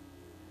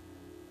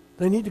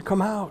 They need to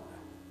come out.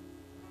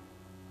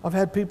 I've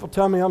had people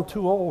tell me I'm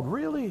too old.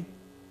 Really?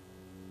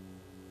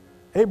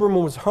 Abram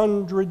was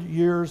 100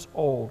 years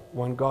old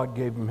when God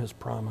gave him his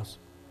promise.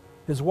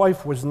 His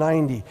wife was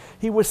 90.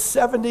 He was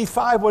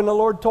 75 when the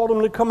Lord told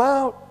him to come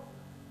out.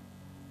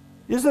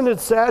 Isn't it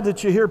sad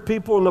that you hear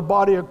people in the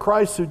body of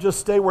Christ who just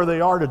stay where they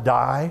are to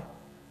die?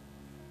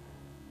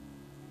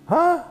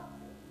 Huh?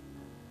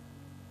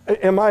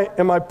 Am I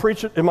not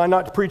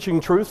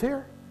preaching truth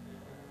here?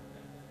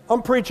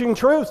 I'm preaching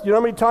truth. You know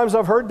how many times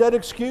I've heard that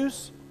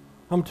excuse?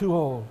 I'm too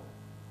old.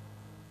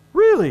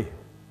 Really?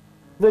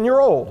 Then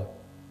you're old.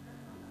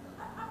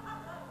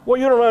 Well,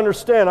 you don't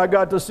understand. I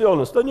got this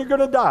illness. Then you're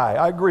going to die.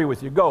 I agree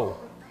with you. Go.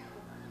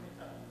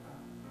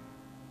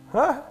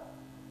 Huh?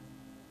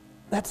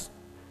 That's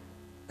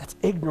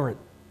ignorant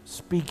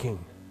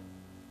speaking.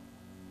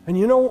 And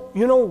you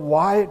know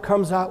why it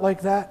comes out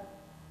like that?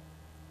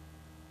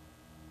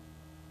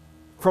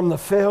 From the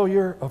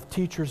failure of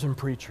teachers and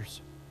preachers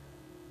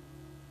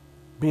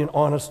being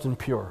honest and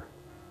pure.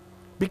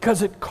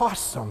 Because it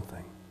costs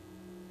something.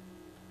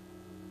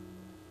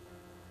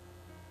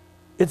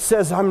 It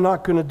says, I'm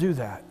not going to do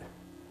that.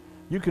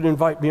 You can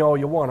invite me all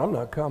you want. I'm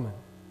not coming.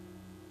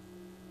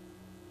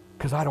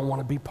 Because I don't want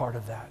to be part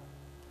of that.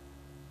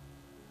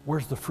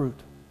 Where's the fruit?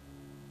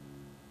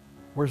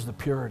 Where's the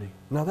purity?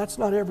 Now, that's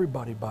not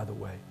everybody, by the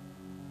way.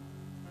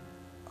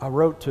 I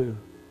wrote to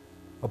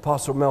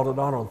Apostle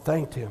Maldonado and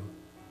thanked him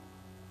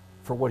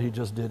for what he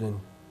just did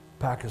in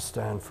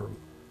Pakistan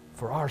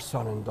for our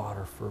son and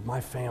daughter, for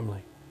my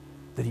family,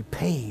 that he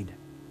paid.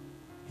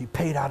 He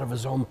paid out of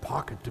his own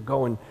pocket to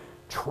go and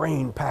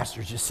train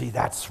pastors. You see,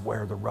 that's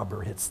where the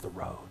rubber hits the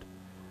road.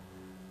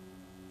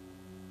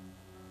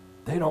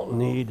 They don't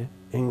need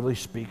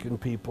English-speaking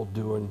people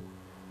doing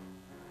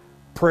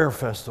prayer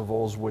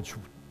festivals, which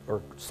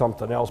are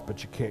something else,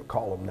 but you can't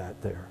call them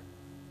that there.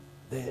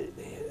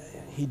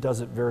 He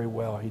does it very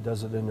well. He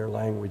does it in their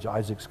language.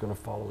 Isaac's going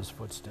to follow his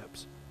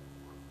footsteps.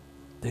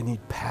 They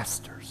need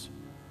pastors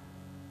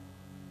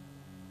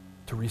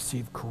to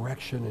receive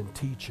correction and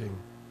teaching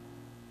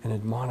and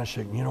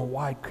admonishing. You know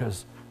why?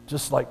 Because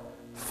just like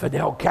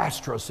Fidel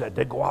Castro said,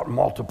 they go out and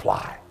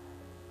multiply.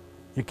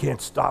 You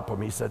can't stop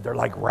them. He said they're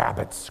like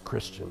rabbits,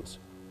 Christians.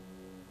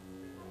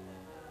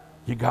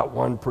 You got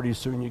one, pretty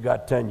soon you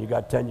got 10. You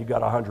got 10, you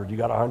got 100. You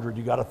got 100,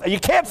 you got 1,000. You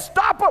can't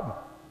stop them.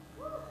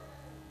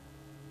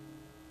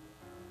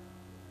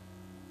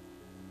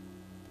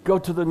 Go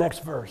to the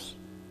next verse.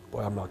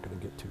 Boy, I'm not going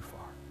to get too far.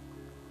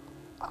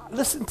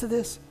 Listen to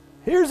this.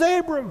 Here's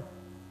Abram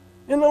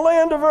in the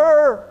land of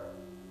Ur.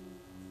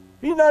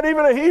 He's not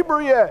even a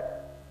Hebrew yet.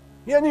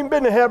 He hasn't even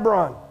been to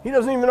Hebron. He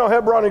doesn't even know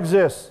Hebron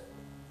exists.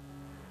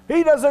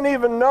 He doesn't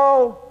even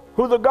know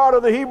who the God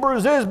of the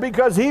Hebrews is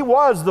because he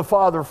was the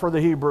father for the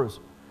Hebrews.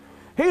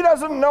 He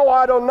doesn't know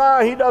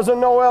Adonai. He doesn't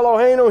know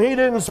Eloheinu. He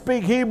didn't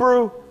speak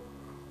Hebrew.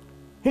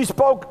 He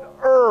spoke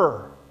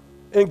Ur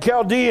in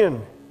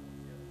Chaldean,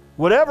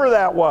 whatever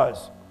that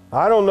was.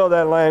 I don't know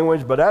that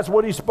language, but that's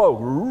what he spoke.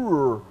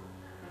 Ur.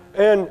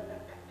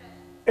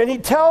 And he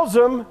tells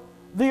them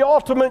the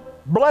ultimate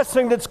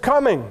blessing that's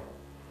coming.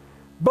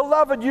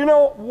 Beloved, you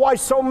know why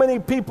so many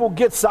people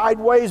get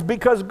sideways?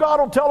 Because God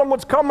will tell them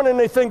what's coming and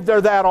they think they're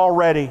that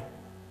already.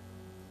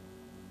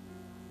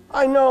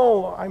 I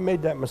know I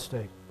made that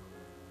mistake.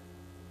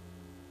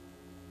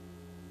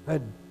 I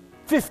had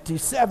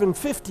 57,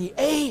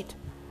 58.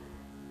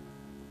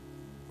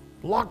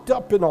 Locked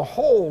up in a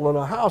hole in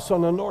a house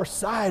on the north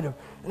side.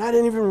 And I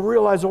didn't even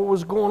realize what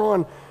was going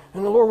on.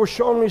 And the Lord was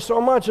showing me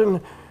so much. And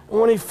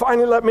when he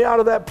finally let me out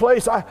of that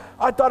place, I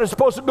thought I was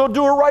supposed to go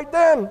do it right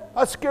then.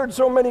 I scared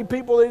so many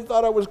people, they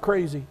thought I was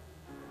crazy.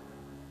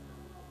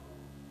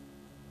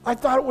 I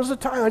thought it was the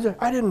time.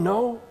 I didn't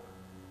know.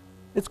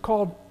 It's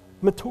called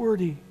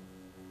maturity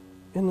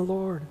in the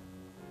Lord.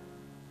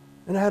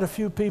 And I had a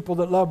few people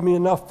that loved me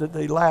enough that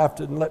they laughed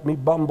and let me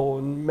bumble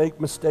and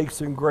make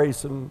mistakes in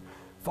grace and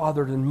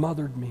fathered and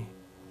mothered me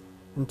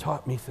and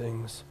taught me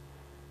things.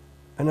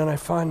 And then I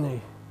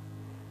finally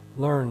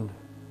learned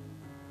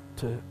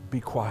to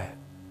be quiet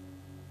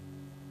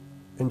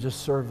and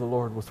just serve the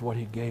Lord with what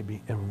he gave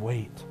me and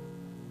wait.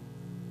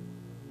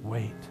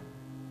 Wait.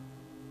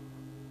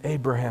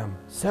 Abraham,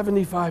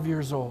 75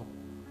 years old.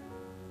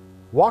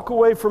 Walk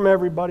away from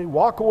everybody.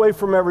 Walk away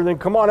from everything.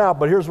 Come on out.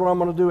 But here's what I'm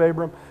going to do,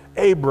 Abram.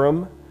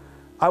 Abram,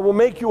 I will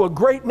make you a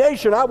great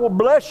nation. I will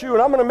bless you,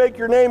 and I'm going to make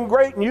your name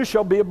great, and you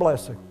shall be a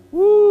blessing.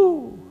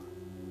 Woo!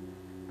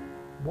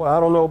 Boy, I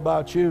don't know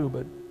about you,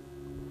 but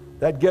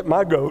that'd get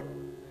my goat.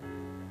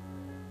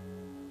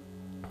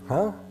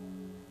 Huh?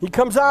 He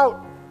comes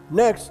out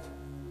next.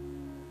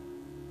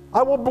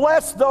 I will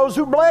bless those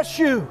who bless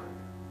you.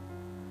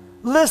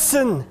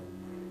 Listen,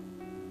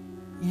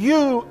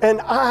 you and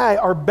I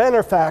are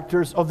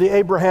benefactors of the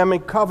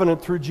Abrahamic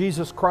covenant through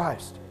Jesus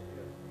Christ.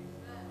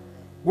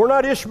 We're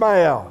not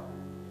Ishmael.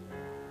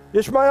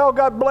 Ishmael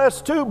got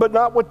blessed too, but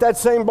not with that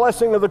same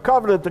blessing of the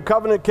covenant. The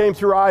covenant came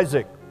through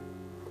Isaac.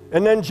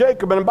 And then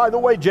Jacob. And by the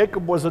way,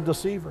 Jacob was a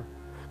deceiver.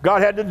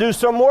 God had to do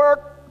some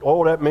work.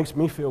 Oh, that makes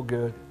me feel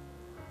good.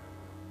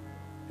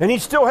 And he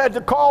still had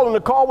to call, and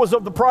the call was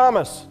of the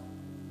promise.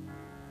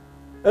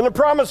 And the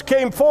promise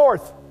came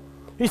forth.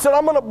 He said,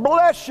 I'm going to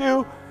bless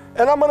you,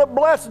 and I'm going to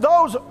bless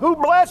those who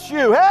bless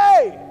you.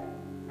 Hey,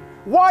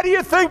 why do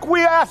you think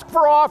we ask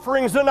for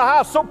offerings in the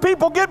house? So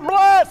people get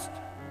blessed.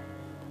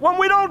 When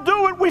we don't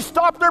do it, we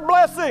stop their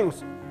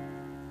blessings.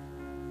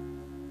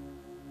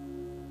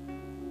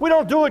 We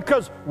don't do it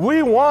because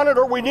we want it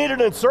or we need it,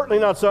 and it's certainly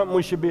not something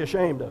we should be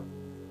ashamed of.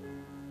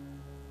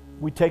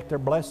 We take their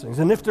blessings.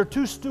 And if they're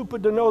too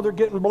stupid to know they're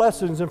getting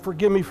blessings, and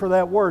forgive me for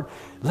that word,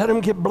 let them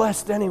get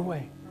blessed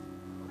anyway.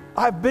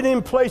 I've been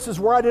in places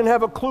where I didn't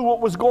have a clue what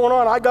was going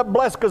on. I got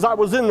blessed because I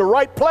was in the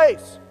right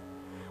place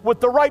with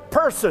the right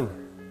person,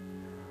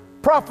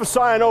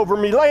 prophesying over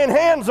me, laying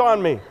hands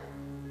on me.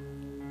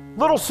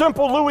 Little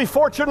simple Louis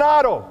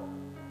Fortunato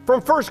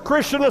from First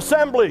Christian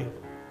Assembly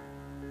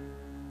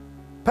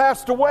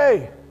passed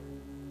away.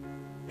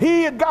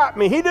 He had got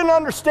me. He didn't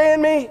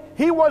understand me.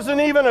 He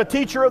wasn't even a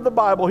teacher of the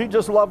Bible. He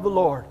just loved the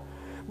Lord.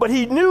 But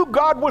he knew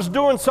God was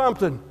doing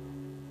something.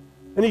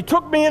 And he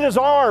took me in his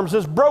arms,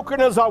 as broken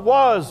as I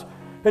was.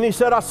 And he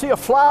said, I see a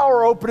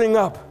flower opening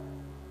up.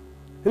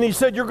 And he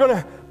said, you're going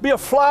to be a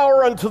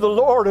flower unto the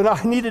Lord. And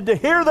I needed to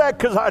hear that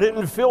because I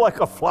didn't feel like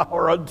a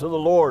flower unto the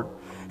Lord.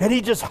 And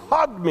he just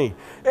hugged me.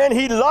 And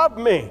he loved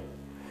me.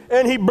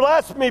 And he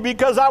blessed me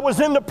because I was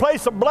in the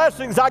place of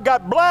blessings. I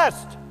got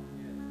blessed.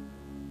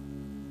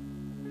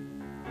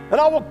 And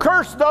I will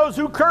curse those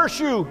who curse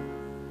you.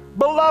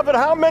 Beloved,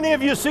 how many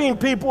of you seen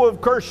people who have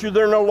cursed you,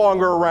 they're no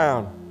longer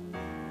around?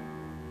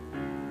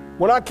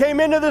 When I came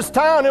into this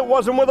town, it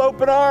wasn't with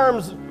open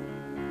arms.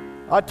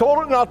 I told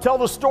it, and I'll tell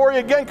the story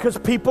again because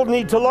people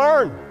need to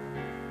learn.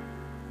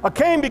 I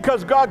came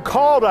because God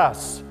called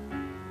us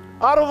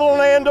out of the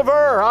land of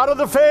Ur, out of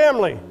the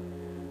family,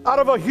 out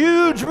of a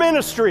huge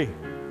ministry.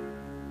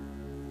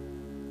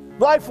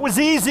 Life was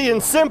easy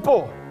and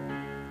simple.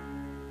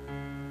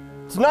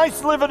 It's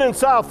nice living in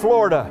South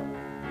Florida.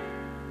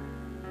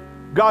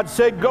 God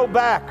said, go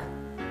back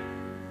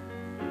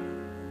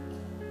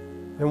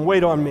and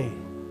wait on me.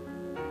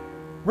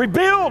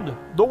 Rebuild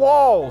the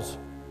walls,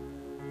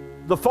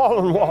 the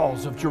fallen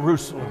walls of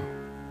Jerusalem.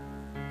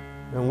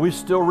 And we're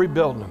still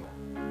rebuilding them.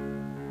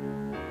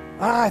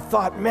 I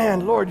thought,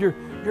 man, Lord,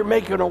 you're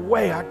making a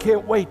way. I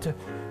can't wait to.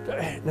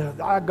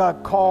 I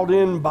got called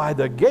in by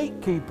the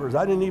gatekeepers.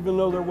 I didn't even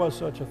know there was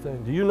such a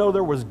thing. Do you know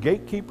there was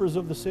gatekeepers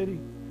of the city?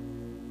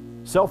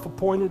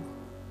 Self-appointed?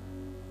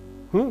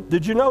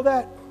 Did you know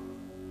that?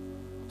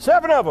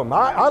 7 of them.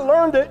 I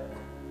learned it.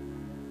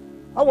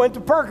 I went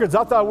to Perkins.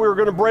 I thought we were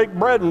going to break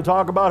bread and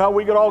talk about how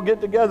we could all get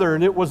together,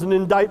 and it was an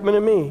indictment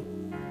of me.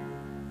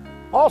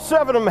 All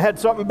 7 of them had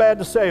something bad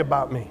to say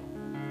about me.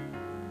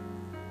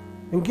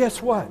 And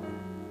guess what?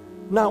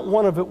 Not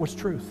one of it was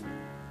truth.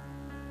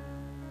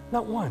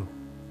 Not one.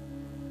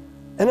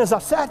 And as I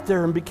sat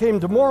there and became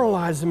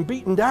demoralized and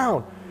beaten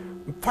down,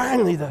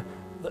 finally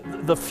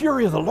the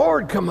fury of the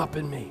Lord come up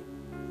in me.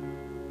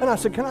 And I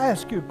said, can I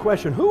ask you a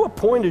question? Who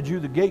appointed you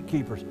the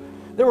gatekeepers?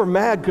 They were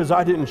mad because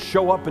I didn't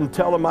show up and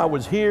tell them I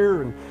was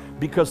here, and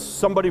because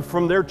somebody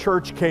from their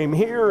church came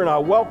here and I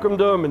welcomed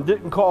them and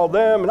didn't call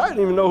them, and I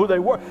didn't even know who they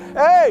were.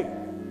 Hey,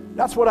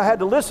 that's what I had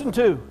to listen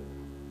to.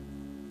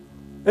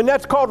 And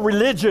that's called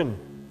religion.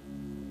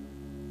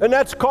 And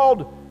that's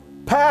called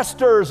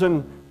pastors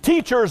and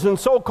teachers and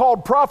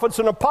so-called prophets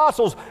and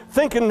apostles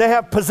thinking they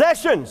have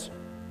possessions.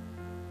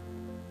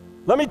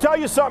 Let me tell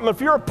you something. If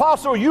you're an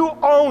apostle, you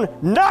own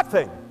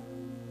nothing.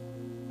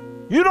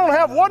 You don't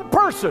have one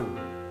person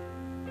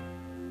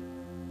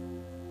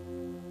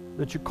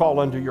that you call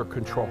under your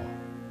control.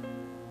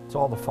 It's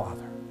all the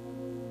Father.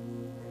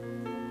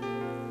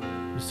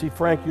 You see,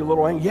 Frank, you a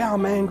little angry? Yeah,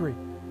 I'm angry.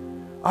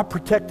 I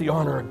protect the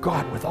honor of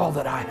God with all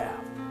that I have.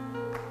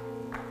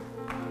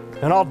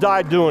 And I'll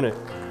die doing it.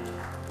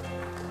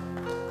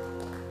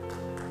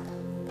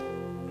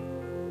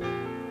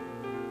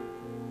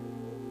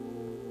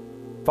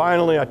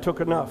 Finally, I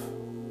took enough.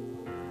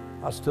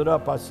 I stood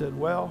up, I said,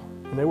 well,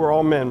 and they were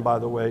all men, by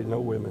the way, no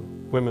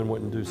women. Women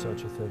wouldn't do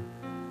such a thing.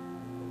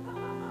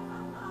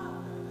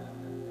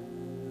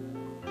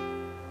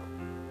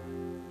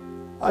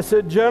 I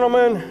said,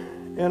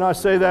 gentlemen, and I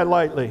say that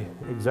lightly,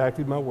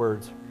 exactly my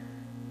words.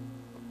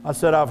 I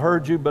said, I've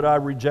heard you, but I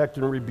reject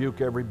and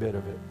rebuke every bit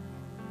of it.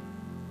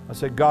 I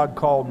said, God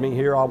called me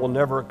here. I will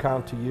never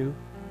account to you.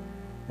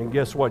 And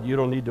guess what? You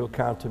don't need to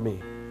account to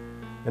me.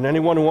 And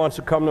anyone who wants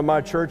to come to my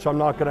church, I'm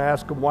not going to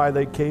ask them why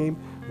they came,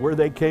 where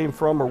they came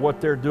from, or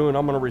what they're doing.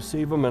 I'm going to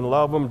receive them and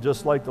love them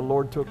just like the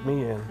Lord took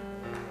me in.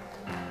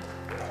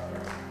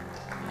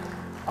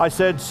 I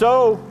said,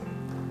 so,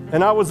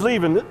 and I was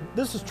leaving.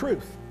 This is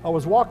truth. I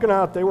was walking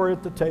out. They were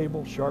at the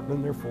table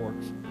sharpening their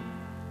forks.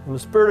 And the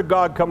Spirit of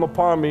God come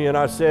upon me, and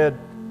I said,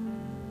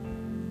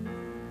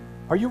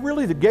 are you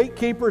really the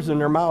gatekeepers? And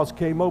their mouths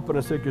came open. I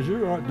said, because you're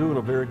not doing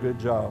a very good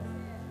job.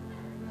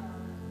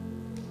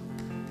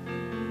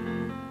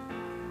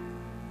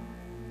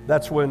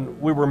 That's when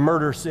we were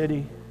Murder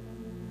City,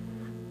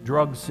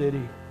 Drug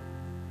City.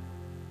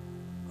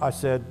 I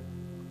said,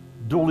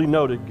 duly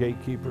noted,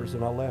 gatekeepers,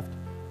 and I left.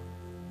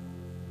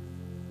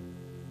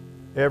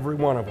 Every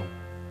one of them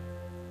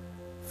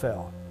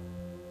fell,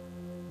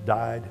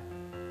 died,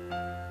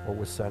 or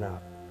was sent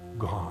out,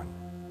 gone.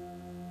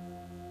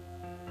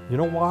 You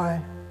know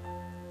why?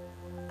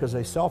 Because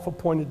they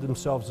self-appointed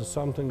themselves to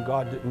something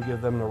God didn't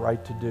give them the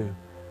right to do.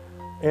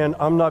 And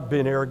I'm not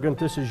being arrogant.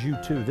 This is you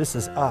too. This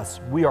is us.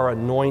 We are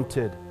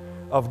anointed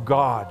of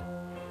God.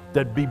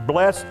 That be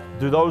blessed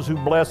to those who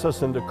bless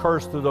us and to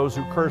curse to those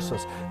who curse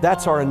us.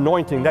 That's our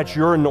anointing. That's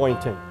your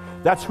anointing.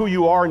 That's who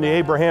you are in the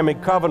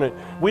Abrahamic covenant.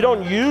 We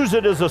don't use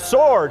it as a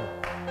sword.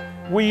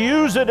 We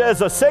use it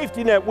as a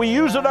safety net. We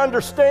use it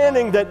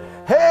understanding that,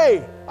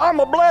 hey, I'm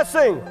a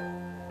blessing.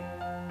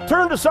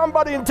 Turn to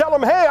somebody and tell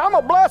them, hey, I'm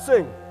a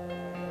blessing.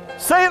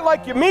 Say it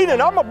like you mean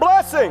it. I'm a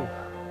blessing.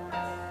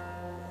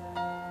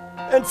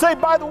 And say,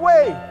 by the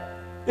way,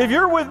 if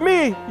you're with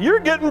me, you're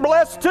getting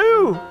blessed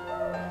too.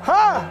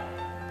 Huh?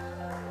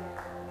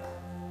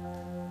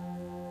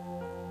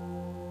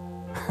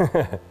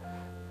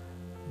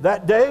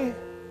 That day,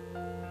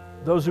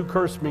 those who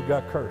cursed me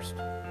got cursed.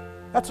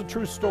 That's a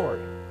true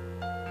story.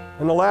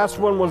 And the last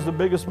one was the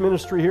biggest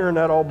ministry here, and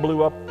that all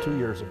blew up 2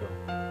 years ago.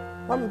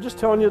 I'm just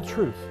telling you the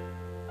truth.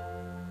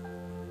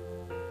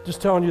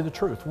 Just telling you the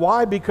truth.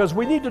 Why? Because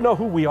we need to know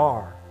who we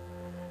are.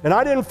 And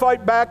I didn't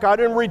fight back. I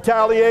didn't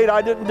retaliate.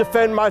 I didn't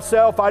defend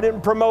myself. I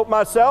didn't promote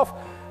myself.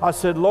 I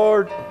said,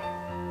 Lord,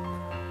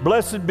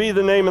 blessed be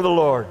the name of the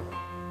Lord.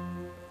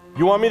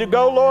 You want me to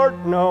go,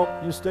 Lord? No,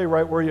 you stay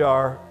right where you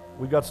are.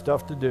 We got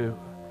stuff to do.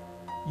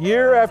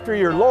 Year after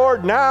year,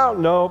 Lord, now?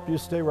 Nope, you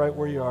stay right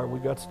where you are. We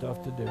got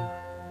stuff to do.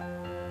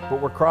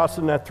 But we're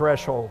crossing that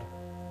threshold.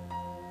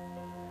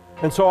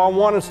 And so I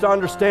want us to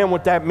understand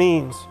what that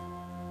means.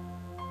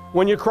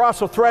 When you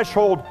cross a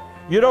threshold,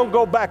 you don't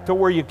go back to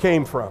where you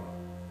came from.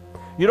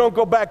 You don't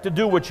go back to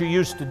do what you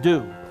used to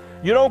do.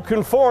 You don't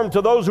conform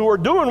to those who are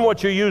doing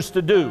what you used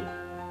to do.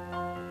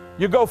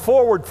 You go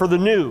forward for the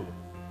new.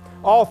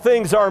 All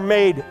things are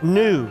made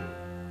new.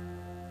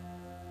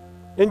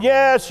 And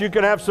yes, you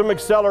can have some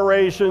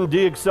acceleration,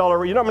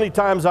 deaccelerate. You know how many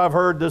times I've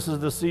heard this is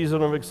the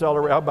season of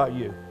acceleration? How about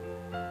you?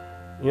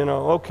 You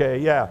know, okay,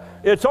 yeah.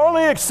 It's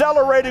only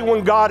accelerating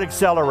when God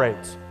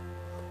accelerates.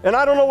 And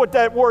I don't know what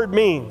that word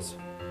means.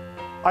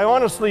 I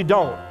honestly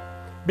don't.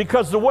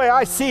 Because the way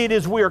I see it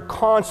is we are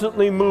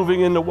constantly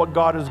moving into what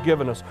God has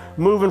given us.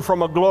 Moving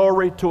from a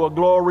glory to a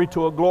glory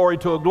to a glory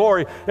to a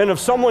glory. And if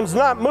someone's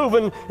not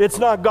moving, it's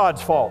not God's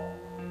fault.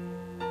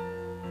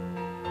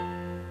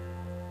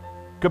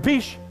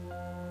 Capiche?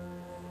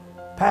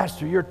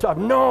 Pastor, you're tough.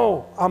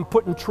 No, I'm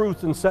putting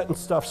truth and setting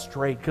stuff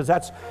straight because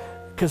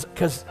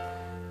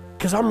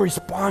I'm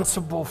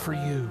responsible for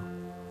you.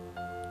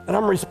 And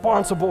I'm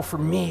responsible for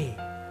me.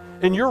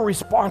 And you're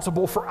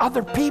responsible for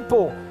other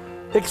people.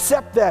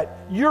 Accept that.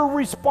 You're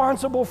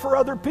responsible for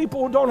other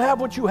people who don't have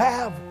what you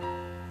have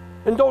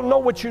and don't know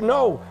what you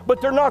know.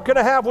 But they're not going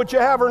to have what you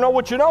have or know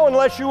what you know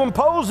unless you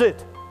impose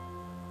it.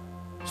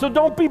 So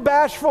don't be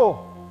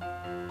bashful.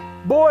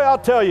 Boy, I'll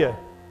tell you,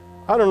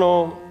 I don't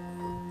know,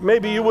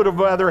 maybe you would have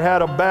rather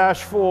had a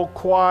bashful,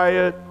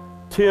 quiet,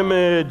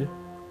 timid,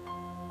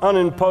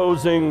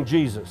 unimposing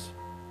Jesus.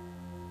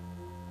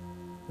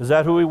 Is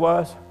that who he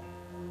was?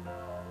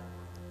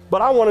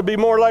 But I want to be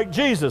more like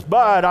Jesus,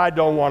 but I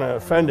don't want to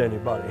offend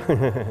anybody.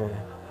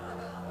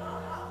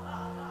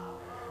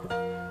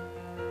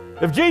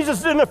 If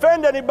Jesus didn't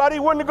offend anybody, he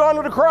wouldn't have gone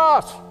to the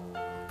cross.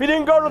 If he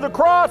didn't go to the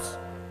cross,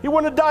 he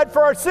wouldn't have died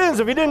for our sins.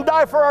 If he didn't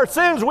die for our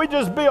sins, we'd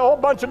just be a whole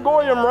bunch of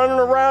goyim running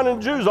around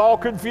and Jews all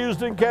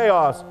confused in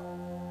chaos.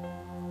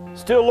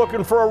 Still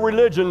looking for a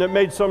religion that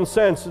made some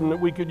sense and that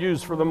we could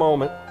use for the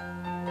moment.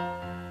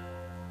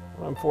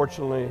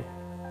 Unfortunately,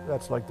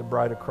 that's like the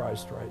bride of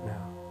Christ right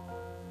now.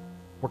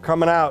 We're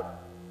coming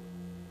out.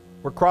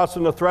 We're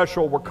crossing the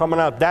threshold. We're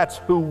coming out. That's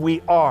who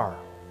we are.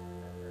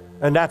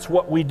 And that's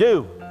what we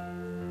do.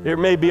 It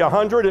may be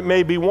 100, it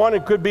may be 1,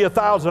 it could be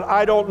 1,000.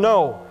 I don't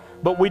know.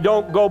 But we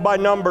don't go by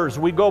numbers.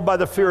 We go by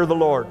the fear of the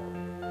Lord.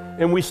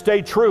 And we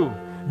stay true.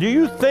 Do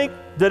you think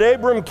that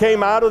Abram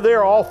came out of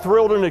there all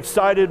thrilled and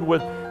excited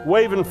with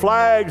waving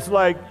flags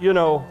like, you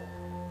know,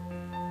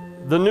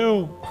 the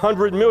new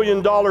 $100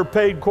 million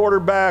paid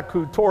quarterback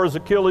who tore his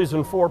Achilles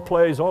in 4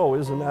 plays? Oh,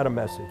 isn't that a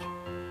message?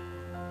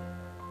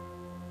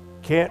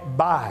 Can't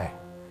buy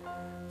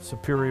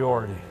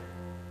superiority.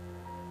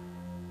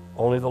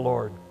 Only the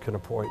Lord can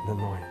appoint and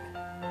anoint.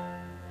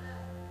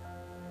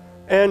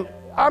 And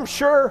I'm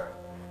sure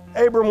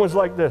Abram was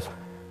like this.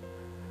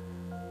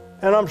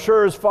 And I'm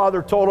sure his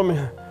father told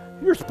him,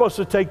 you're supposed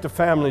to take the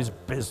family's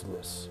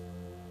business.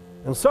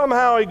 And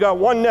somehow he got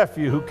one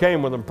nephew who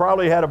came with him,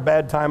 probably had a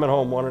bad time at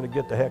home, wanted to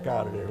get the heck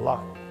out of there,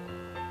 Lot.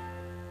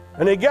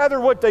 And they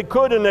gathered what they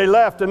could and they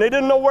left, and they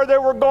didn't know where they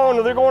were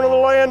going. They're going to the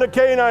land of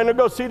Canaan to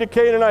go see the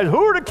Canaanites.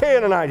 Who are the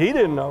Canaanites? He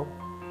didn't know.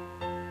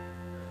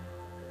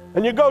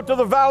 And you go to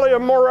the valley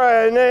of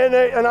Moriah,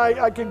 and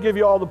I could give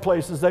you all the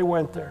places they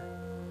went there.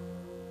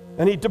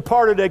 And he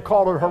departed, they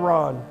called it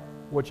Haran,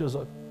 which is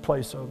a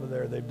place over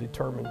there they've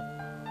determined.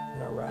 Isn't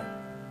that right?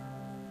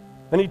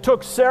 And he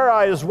took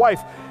Sarai, his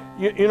wife.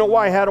 You know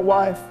why he had a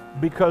wife?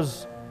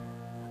 Because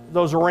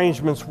those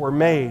arrangements were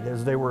made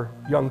as they were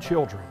young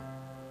children.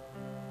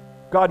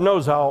 God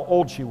knows how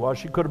old she was.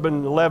 She could have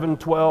been 11,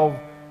 12.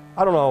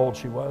 I don't know how old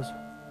she was.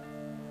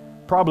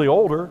 Probably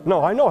older.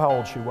 No, I know how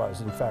old she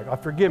was, in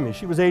fact. Forgive me.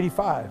 She was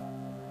 85.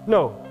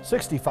 No,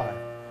 65.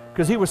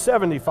 Because he was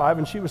 75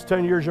 and she was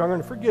 10 years younger.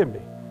 And forgive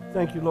me.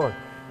 Thank you, Lord.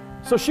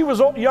 So she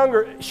was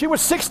younger. She was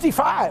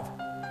 65.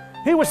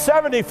 He was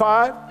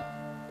 75.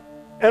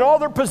 And all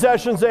their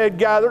possessions they had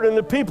gathered, and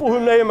the people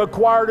whom they had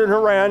acquired in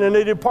Haran, and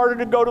they departed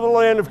to go to the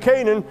land of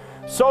Canaan,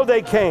 so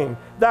they came.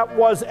 That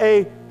was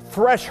a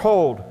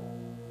threshold.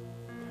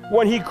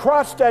 When he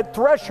crossed that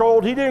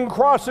threshold, he didn't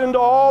cross into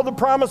all the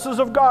promises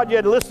of God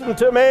yet. Listen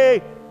to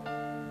me.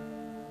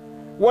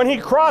 When he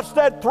crossed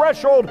that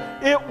threshold,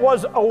 it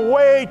was a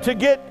way to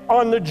get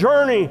on the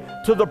journey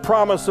to the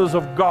promises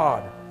of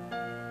God.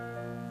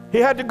 He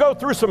had to go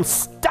through some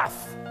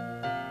stuff.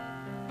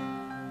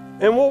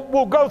 And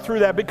we'll go through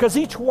that because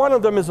each one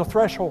of them is a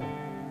threshold.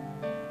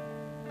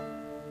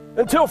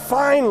 Until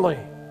finally,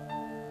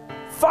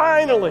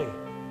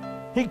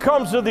 he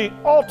comes to the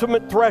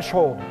ultimate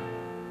threshold.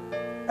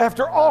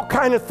 After all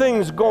kind of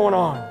things going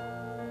on.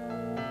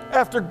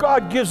 After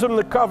God gives him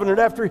the covenant.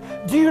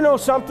 Do you know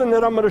something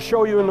that I'm going to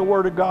show you in the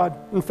Word of God?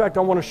 In fact,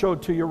 I want to show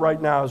it to you right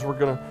now as we're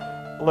going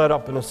to let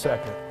up in a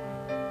second.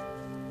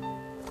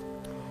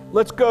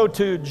 Let's go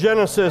to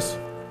Genesis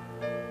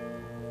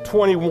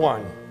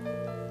 21.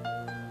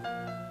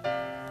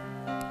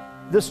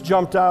 This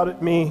jumped out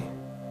at me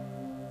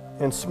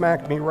and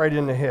smacked me right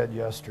in the head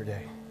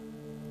yesterday.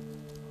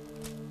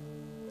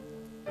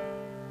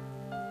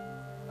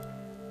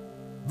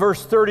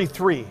 Verse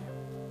 33.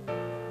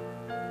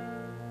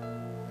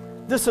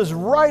 This is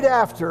right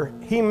after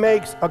he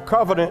makes a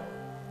covenant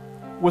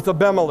with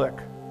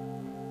Abimelech.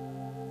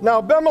 Now,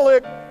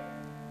 Abimelech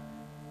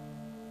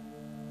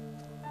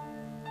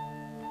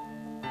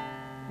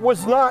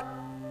was not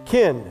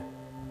kin.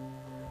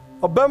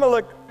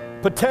 Abimelech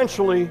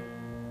potentially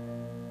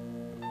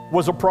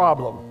was a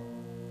problem.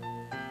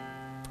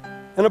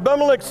 And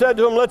Abimelech said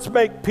to him, let's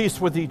make peace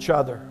with each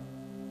other.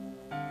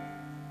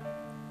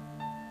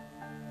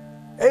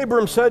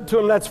 Abram said to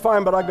him, that's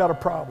fine, but I got a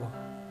problem.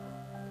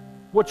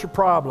 What's your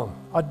problem?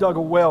 I dug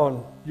a well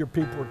and your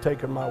people are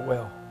taking my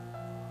well.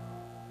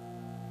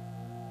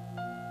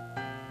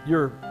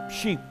 Your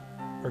sheep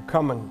are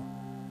coming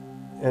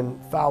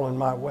and fouling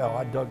my well.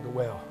 I dug the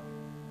well.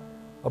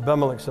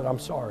 Abimelech said, I'm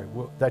sorry,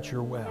 that's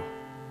your well.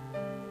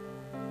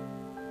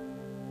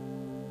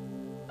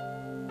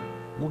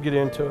 We'll get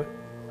into it.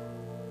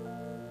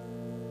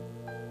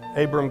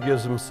 Abram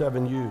gives him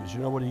 7 ewes. You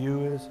know what a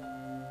ewe is?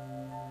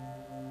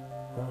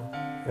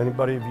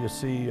 Anybody of you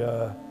see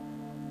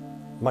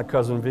my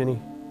cousin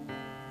Vinny?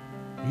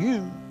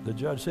 You, the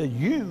judge said,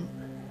 you?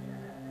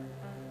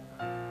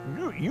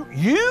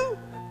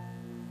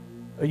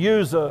 A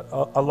ewe's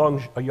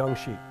a young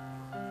sheep,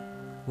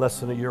 less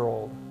than a year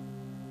old,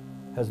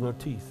 has no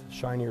teeth,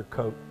 shinier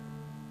coat.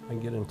 I can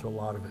get into a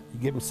lot of it. You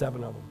give him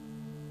 7 of them.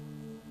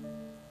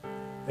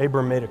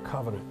 Abram made a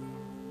covenant.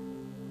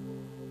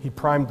 He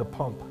primed the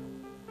pump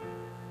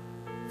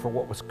for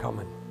what was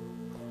coming.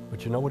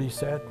 But you know what he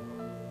said?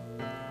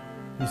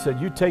 He said,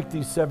 you take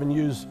these 7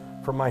 ewes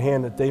from my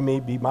hand that they may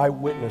be my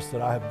witness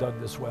that I have dug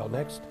this well.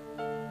 Next.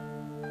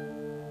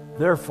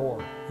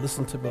 Therefore,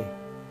 listen to me.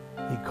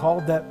 He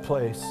called that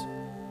place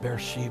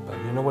Beersheba.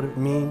 You know what it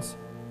means?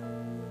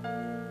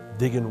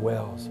 Digging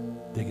wells,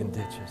 digging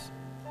ditches,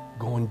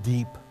 going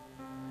deep.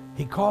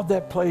 He called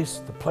that place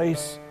the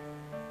place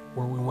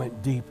where we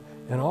went deep.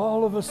 And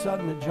all of a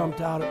sudden it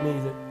jumped out at me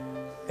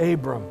that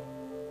Abram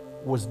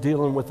was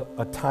dealing with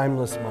a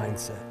timeless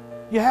mindset.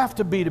 You have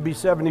to be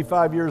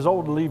 75 years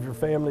old and leave your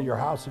family, your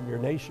house, and your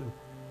nation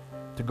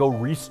to go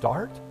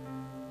restart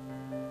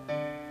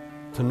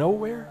to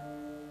nowhere.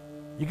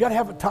 You got to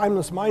have a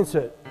timeless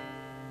mindset.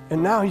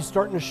 And now he's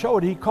starting to show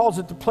it. He calls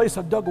it the place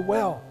I dug a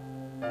well.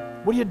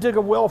 What do you dig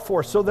a well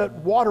for? So that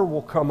water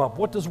will come up.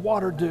 What does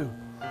water do?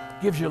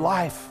 It gives you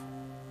life.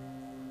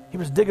 He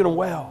was digging a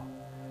well.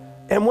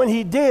 And when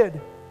he did,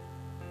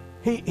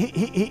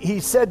 he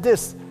said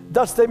this,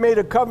 thus they made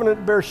a covenant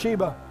at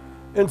Beersheba.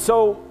 And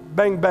so,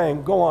 bang,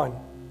 bang, go on.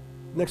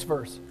 Next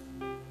verse.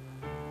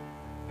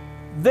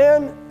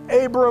 Then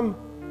Abram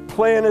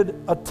planted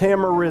a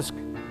tamarisk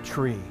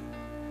tree.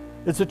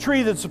 It's a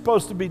tree that's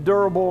supposed to be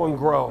durable and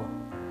grow.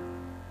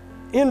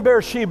 In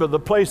Beersheba, the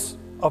place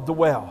of the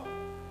well.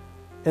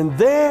 And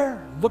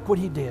there, look what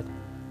he did.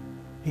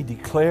 He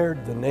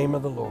declared the name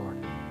of the Lord.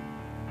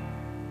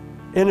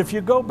 And if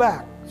you go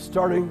back,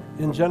 starting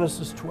in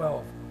Genesis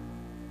 12,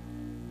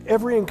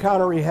 every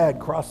encounter he had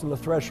crossing the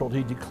threshold,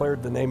 he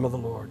declared the name of the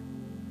Lord.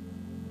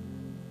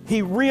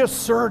 He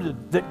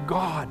reasserted that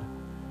God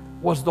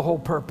was the whole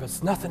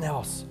purpose, nothing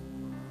else.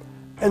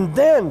 And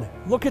then,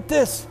 look at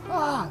this,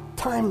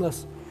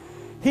 timeless.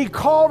 He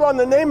called on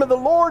the name of the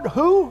Lord,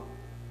 who?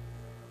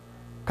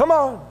 Come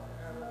on,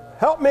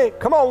 help me,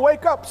 come on,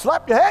 wake up,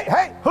 slap your,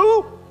 hey,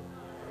 who?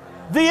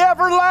 The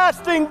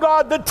everlasting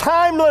God, the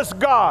timeless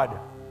God.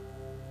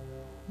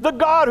 The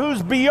God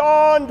who's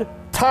beyond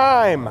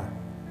time.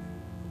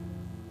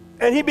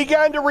 And he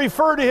began to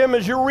refer to him,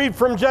 as you read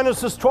from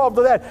Genesis 12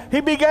 to that.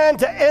 He began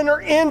to enter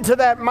into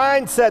that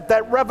mindset,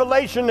 that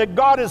revelation that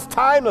God is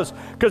timeless,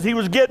 because he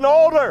was getting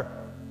older.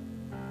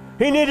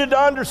 He needed to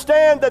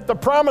understand that the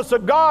promise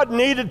of God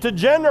needed to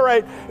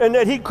generate, and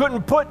that he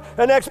couldn't put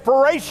an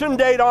expiration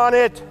date on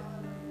it.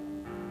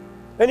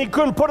 And he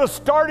couldn't put a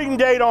starting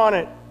date on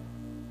it.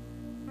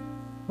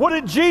 What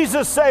did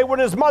Jesus say when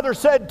his mother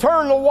said,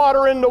 turn the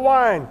water into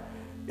wine?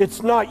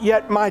 It's not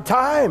yet my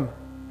time.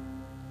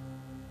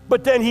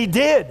 But then he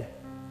did.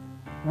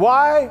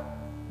 Why?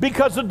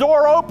 Because the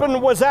door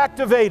open was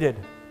activated.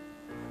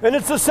 And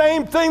it's the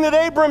same thing that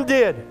Abram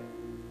did.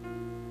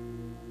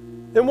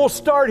 And we'll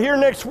start here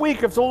next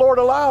week if the Lord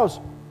allows.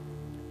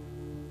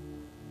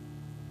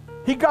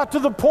 He got to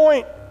the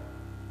point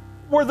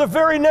where the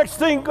very next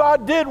thing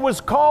God did was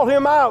call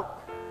him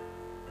out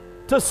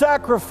to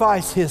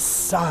sacrifice his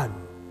son.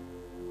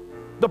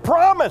 The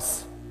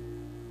promise.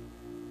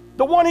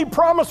 The one he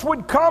promised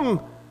would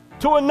come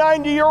to a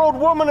 90-year-old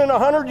woman and a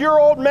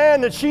 100-year-old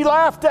man that she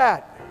laughed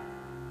at.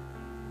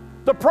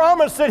 The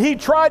promise that he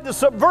tried to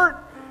subvert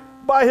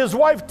by his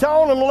wife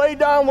telling him, lay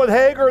down with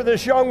Hagar,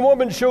 this young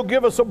woman, she'll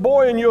give us a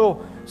boy and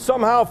you'll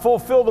somehow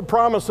fulfill the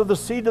promise of the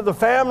seed of the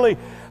family.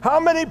 How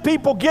many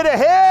people get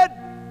ahead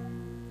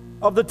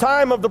of the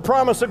time of the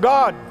promise of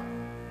God?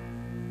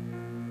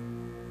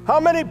 How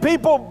many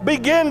people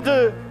begin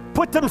to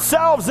put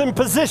themselves in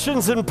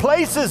positions and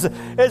places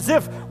as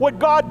if what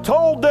God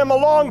told them a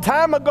long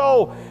time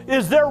ago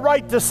is their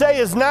right to say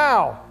is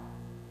now?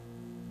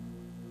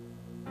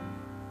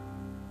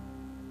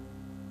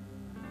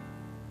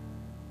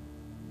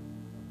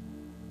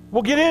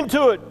 We'll get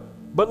into it,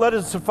 but let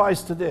it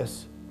suffice to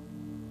this.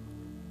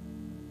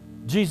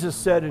 Jesus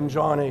said in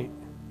John 8,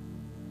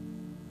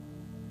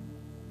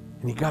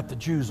 and he got the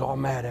Jews all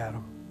mad at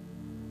him,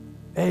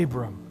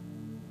 Abram,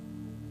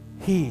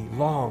 he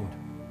longed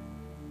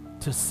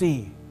to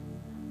see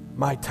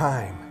my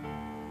time,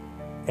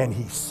 and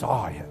he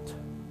saw it.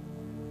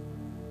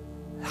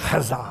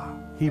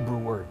 Chazah, Hebrew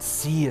word,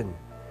 seeing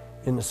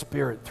in the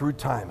spirit through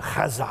time.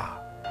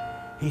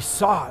 Chazah. He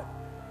saw it.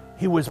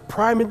 He was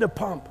priming the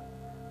pump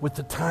with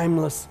the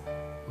timeless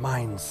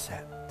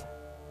mindset.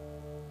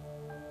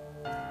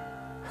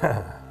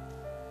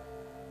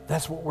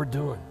 That's what we're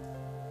doing.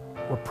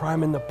 We're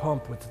priming the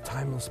pump with the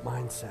timeless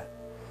mindset.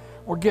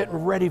 We're getting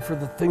ready for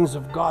the things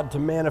of God to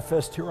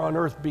manifest here on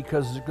earth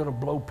because it's going to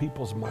blow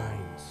people's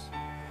minds.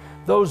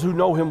 Those who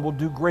know him will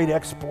do great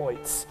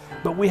exploits,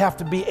 but we have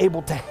to be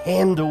able to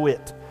handle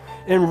it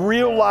and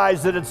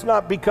realize that it's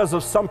not because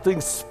of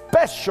something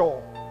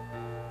special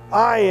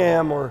I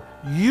am or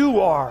you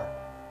are.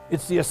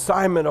 It's the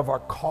assignment of our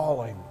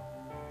calling,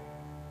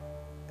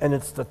 and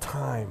it's the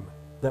time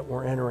that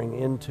we're entering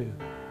into.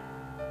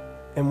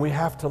 And we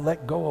have to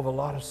let go of a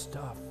lot of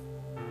stuff.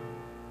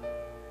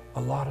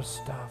 A lot of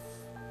stuff.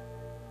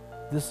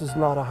 This is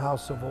not a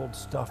house of old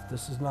stuff.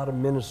 This is not a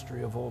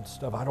ministry of old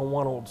stuff. I don't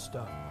want old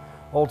stuff.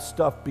 Old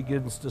stuff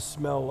begins to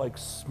smell like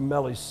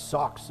smelly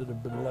socks that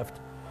have been left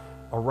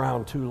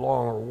around too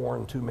long or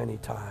worn too many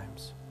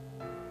times.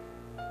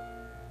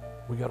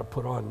 We got to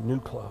put on new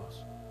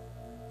clothes,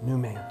 new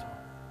mantle,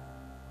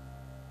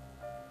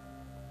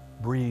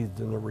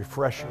 breathed in the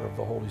refresher of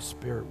the Holy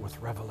Spirit with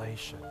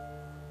revelation.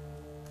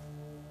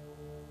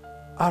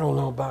 I don't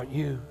know about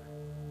you,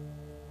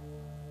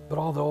 but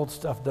all the old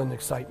stuff doesn't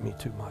excite me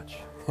too much.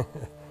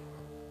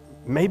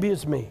 Maybe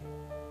it's me.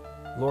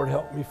 Lord,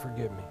 help me,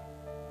 forgive me.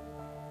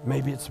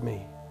 Maybe it's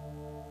me.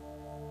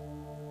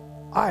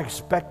 I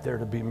expect there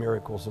to be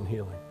miracles and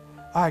healing.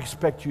 I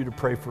expect you to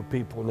pray for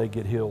people and they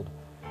get healed.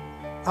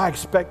 I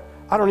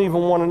don't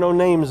even want to know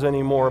names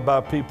anymore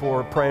about people who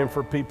are praying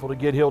for people to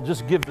get healed.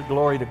 Just give the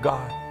glory to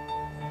God.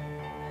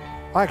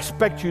 I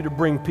expect you to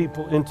bring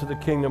people into the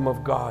kingdom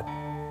of God.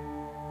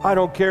 I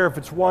don't care if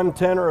it's 1,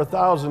 10, or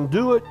 1,000.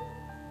 Do it.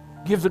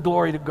 Give the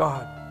glory to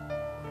God.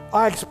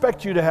 I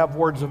expect you to have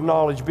words of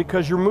knowledge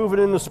because you're moving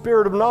in the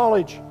spirit of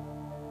knowledge.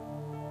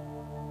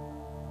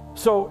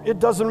 So it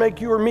doesn't make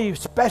you or me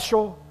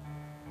special.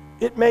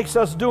 It makes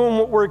us doing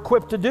what we're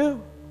equipped to do.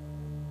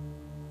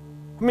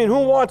 I mean,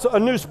 who wants a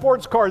new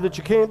sports car that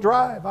you can't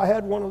drive? I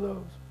had one of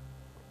those.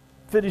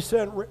 50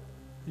 Cent,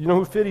 you know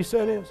who 50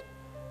 Cent is?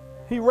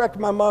 He wrecked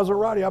my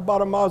Maserati. I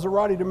bought a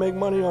Maserati to make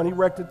money on. He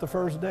wrecked it the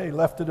first day,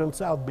 left it in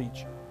South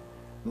Beach.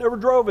 Never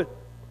drove it.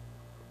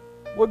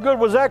 What good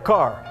was that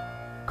car?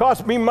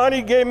 Cost me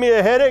money, gave me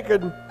a headache,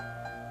 and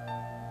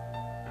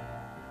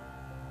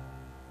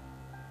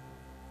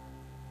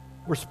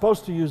we're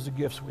supposed to use the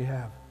gifts we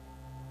have.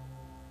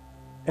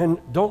 And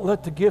don't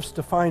let the gifts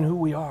define who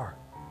we are.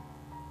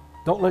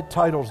 Don't let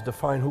titles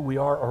define who we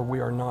are or we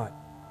are not.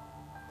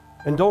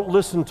 And don't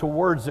listen to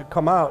words that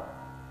come out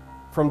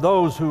from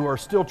those who are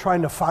still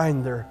trying to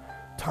find their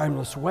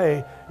timeless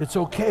way. It's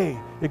okay.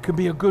 It could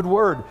be a good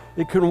word.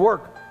 It can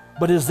work.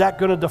 But is that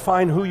going to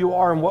define who you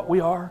are and what we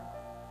are?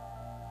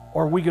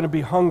 Or are we going to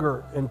be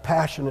hunger and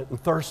passionate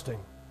and thirsting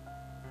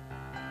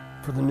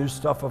for the new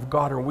stuff of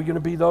God? Are we going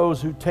to be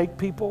those who take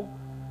people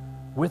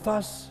with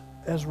us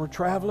as we're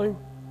traveling?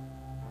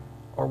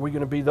 Or are we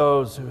going to be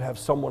those who have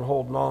someone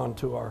holding on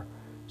to our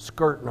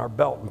skirt and our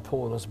belt and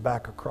pulling us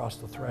back across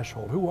the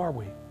threshold? Who are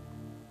we?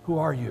 Who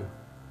are you?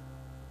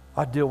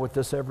 I deal with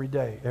this every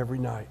day, every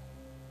night.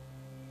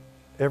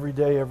 Every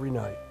day, every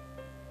night.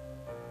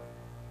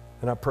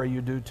 And I pray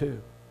you do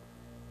too.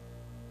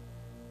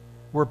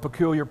 We're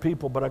peculiar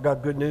people, but I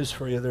got good news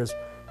for you. There's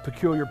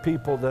peculiar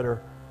people that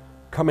are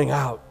coming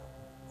out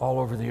all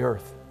over the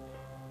earth.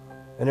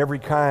 And every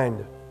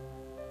kind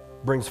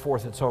brings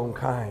forth its own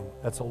kind.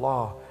 That's a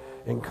law.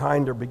 And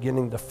kind are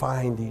beginning to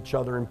find each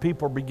other, and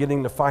people are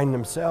beginning to find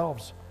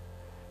themselves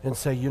and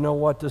say, you know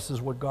what, this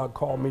is what God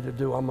called me to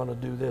do. I'm going to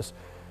do this.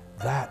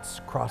 That's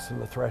crossing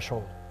the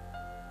threshold.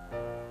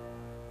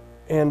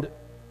 And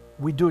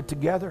we do it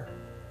together.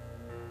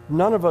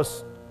 None of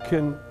us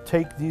can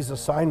take these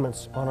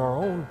assignments on our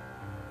own.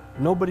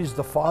 Nobody's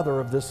the father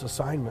of this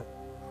assignment.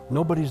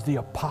 Nobody's the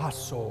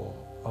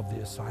apostle of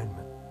the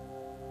assignment.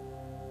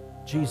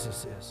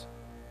 Jesus is.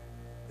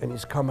 And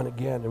he's coming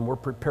again, and we're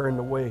preparing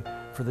the way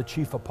for the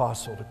chief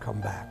apostle to come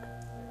back.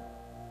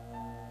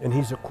 And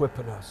he's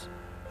equipping us.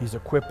 He's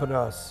equipping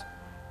us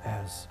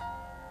as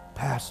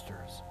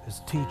pastors,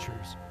 as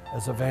teachers,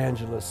 as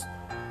evangelists.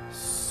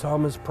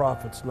 Some as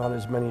prophets, not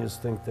as many as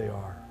think they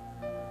are.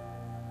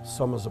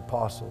 Some as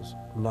apostles,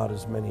 not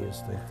as many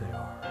as think they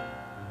are.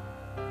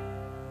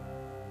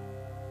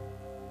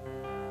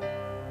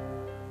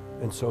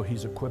 And so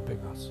he's equipping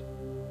us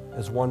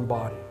as one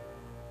body,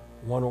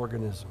 one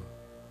organism.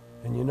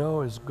 And you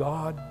know, as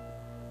God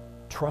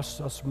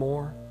trusts us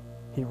more,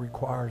 he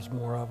requires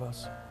more of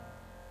us.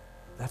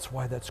 That's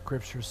why that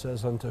scripture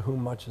says, unto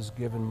whom much is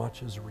given,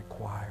 much is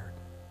required.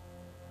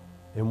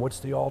 And what's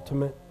the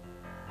ultimate?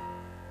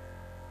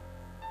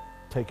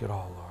 Take it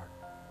all,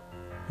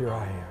 Lord. Here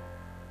I am.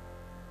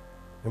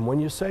 And when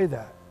you say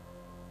that,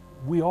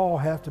 we all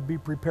have to be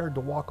prepared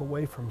to walk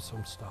away from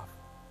some stuff.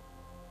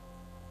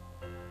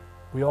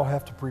 We all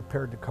have to be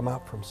prepared to come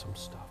out from some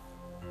stuff.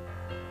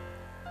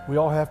 We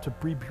all have to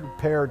be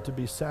prepared to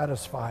be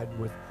satisfied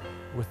with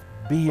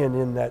being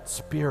in that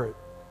spirit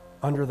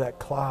under that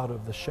cloud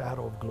of the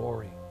shadow of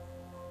glory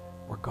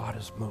where God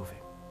is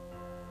moving.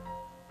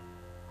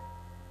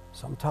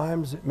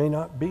 Sometimes it may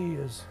not be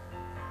as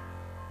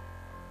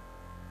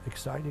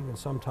exciting, and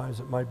sometimes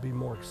it might be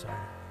more exciting.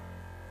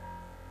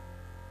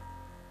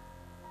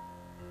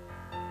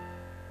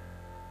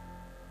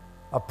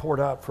 I poured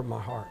out from my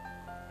heart.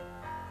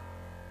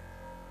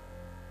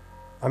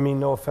 I mean,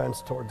 no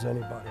offense towards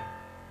anybody.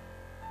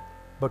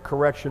 But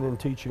correction and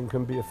teaching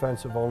can be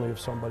offensive only if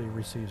somebody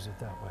receives it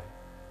that way.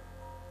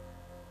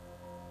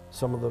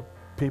 Some of the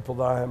people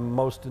that I am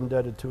most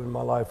indebted to in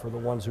my life are the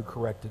ones who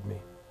corrected me.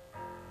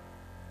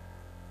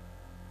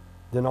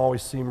 Didn't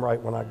always seem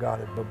right when I got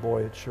it, but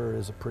boy, it sure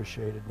is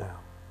appreciated now.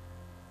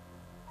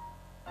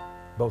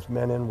 Both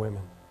men and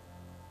women.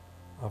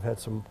 I've had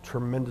some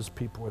tremendous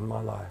people in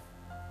my life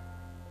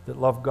that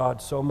loved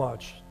God so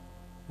much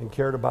and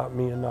cared about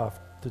me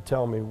enough to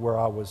tell me where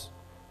I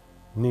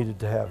needed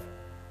to have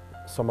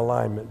some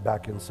alignment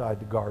back inside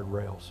the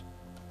guardrails.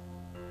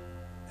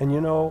 And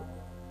you know,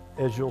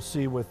 as you'll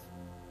see with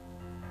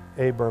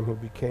Abram, who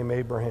became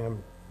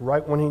Abraham,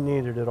 right when he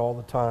needed it all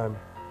the time,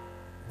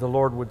 the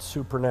Lord would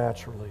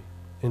supernaturally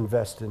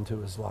invest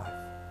into his life.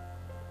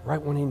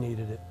 Right when he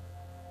needed it.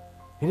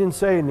 He didn't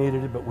say he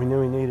needed it, but we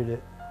knew he needed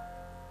it.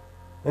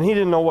 And he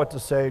didn't know what to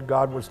say.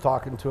 God was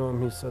talking to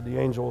him. He said, the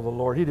angel of the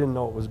Lord. He didn't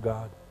know it was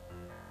God.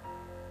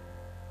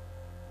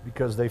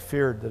 Because they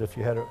feared that if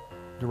you had a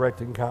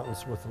direct encounter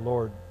with the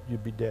Lord,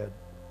 you'd be dead.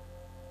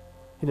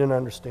 He didn't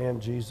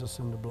understand Jesus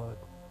in the blood.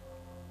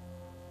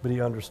 But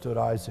he understood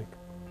Isaac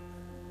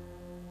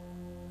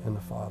and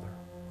the Father.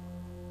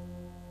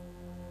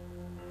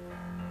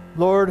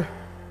 Lord,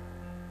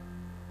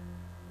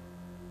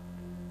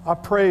 I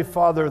pray,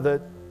 Father,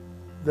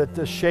 that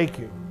this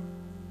shaking,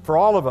 for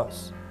all of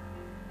us,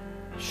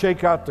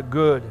 shake out the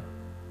good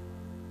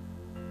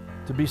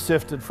to be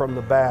sifted from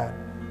the bad.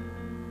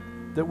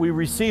 That we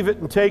receive it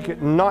and take it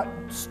and not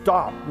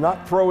stop,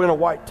 not throw in a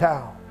white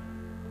towel,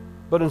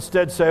 but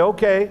instead say,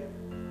 okay,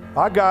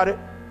 I got it.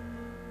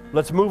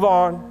 Let's move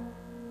on.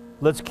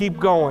 Let's keep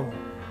going.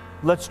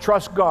 Let's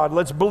trust God.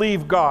 Let's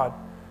believe God.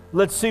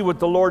 Let's see what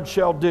the Lord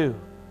shall do.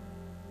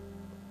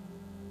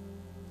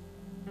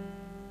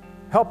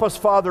 Help us,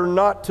 Father,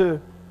 not to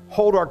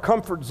hold our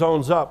comfort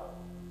zones up.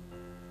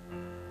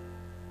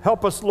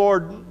 Help us,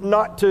 Lord,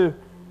 not to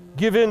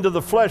give in to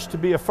the flesh to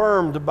be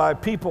affirmed by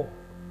people,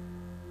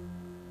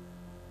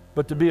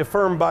 but to be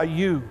affirmed by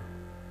you.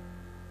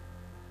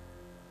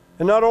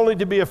 And not only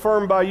to be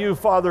affirmed by you,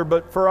 Father,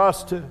 but for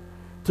us to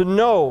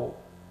know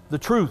the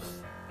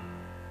truth.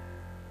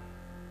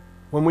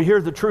 When we hear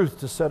the truth,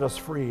 to set us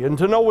free. And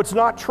to know what's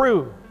not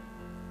true,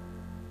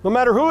 no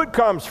matter who it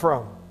comes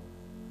from.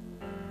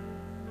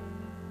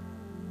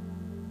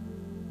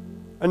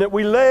 And that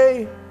we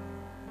lay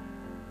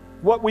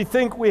what we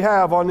think we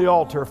have on the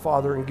altar,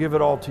 Father, and give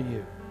it all to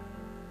you.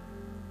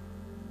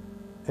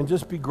 And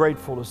just be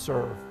grateful to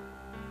serve.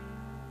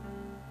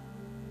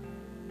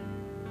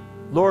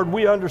 Lord,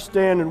 we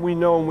understand and we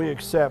know and we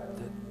accept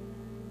that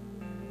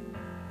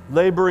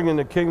laboring in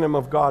the kingdom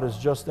of God is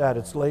just that,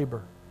 it's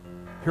labor.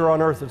 Here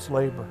on earth it's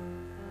labor.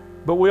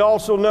 But we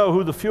also know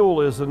who the fuel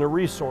is and the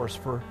resource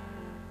for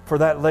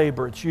that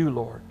labor. It's you,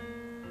 Lord.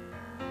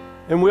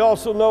 And we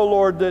also know,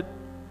 Lord, that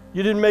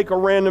you didn't make a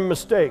random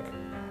mistake.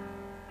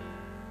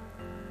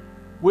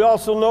 We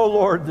also know,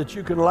 Lord, that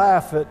you can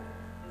laugh at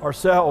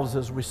ourselves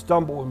as we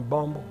stumble and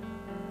bumble.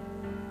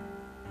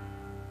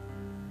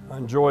 I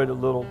enjoyed a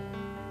little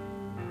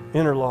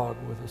interlogue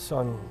with a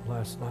son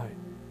last night.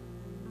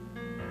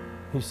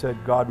 He said,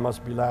 God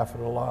must be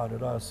laughing a lot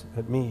at us,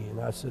 at me. And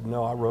I said,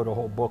 no, I wrote a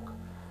whole book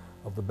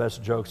of the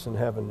best jokes in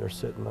heaven. They're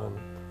sitting on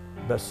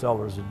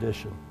bestsellers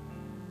edition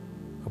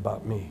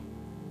about me.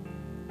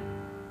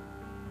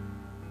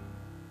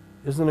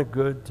 Isn't it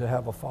good to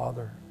have a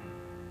Father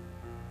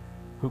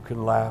who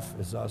can laugh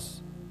as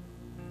us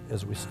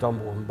as we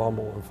stumble and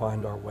bumble and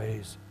find our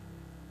ways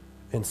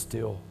and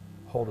still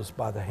hold us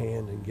by the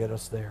hand and get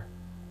us there?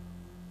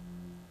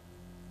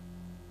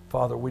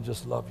 Father, we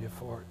just love you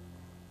for it.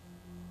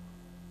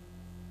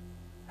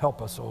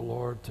 Help us, oh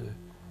Lord,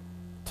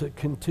 to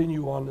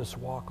continue on this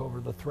walk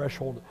over the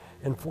threshold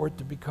and for it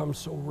to become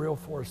so real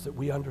for us that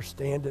we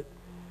understand it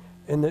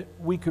and that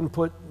we can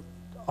put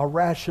a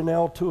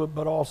rationale to it,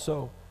 but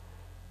also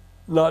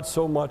not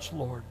so much,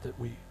 Lord, that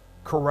we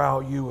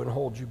corral you and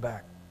hold you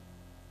back.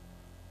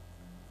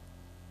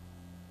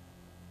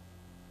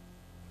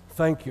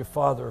 Thank you,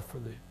 Father, for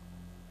the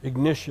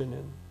ignition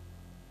in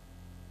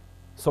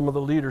some of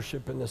the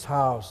leadership in this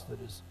house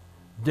that is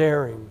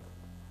daring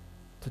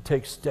to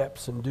take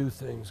steps and do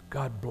things.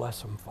 God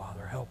bless them,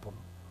 Father. Help them.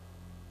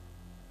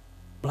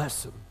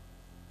 Bless them.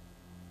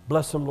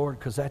 Bless them, Lord,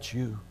 because that's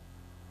you.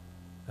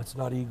 That's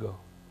not ego.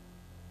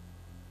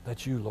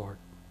 That's you, Lord.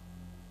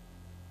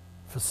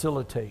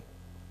 Facilitate.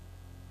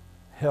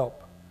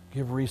 Help.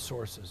 Give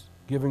resources.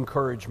 Give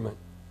encouragement.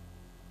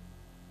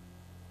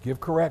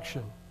 Give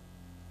correction.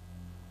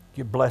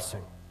 Give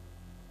blessing.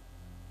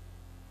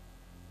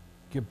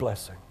 Give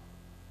blessing.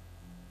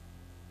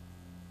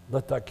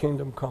 Let thy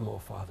kingdom come, O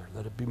Father.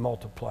 Let it be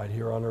multiplied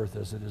here on earth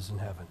as it is in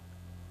heaven.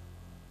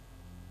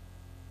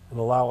 And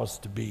allow us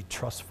to be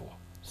trustful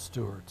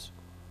stewards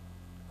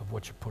of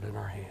what you put in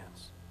our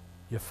hands.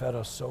 You fed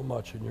us so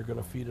much, and you're going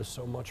to feed us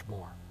so much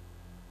more.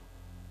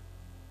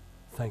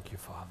 Thank you,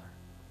 Father.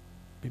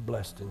 Be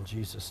blessed in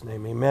Jesus'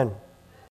 name. Amen.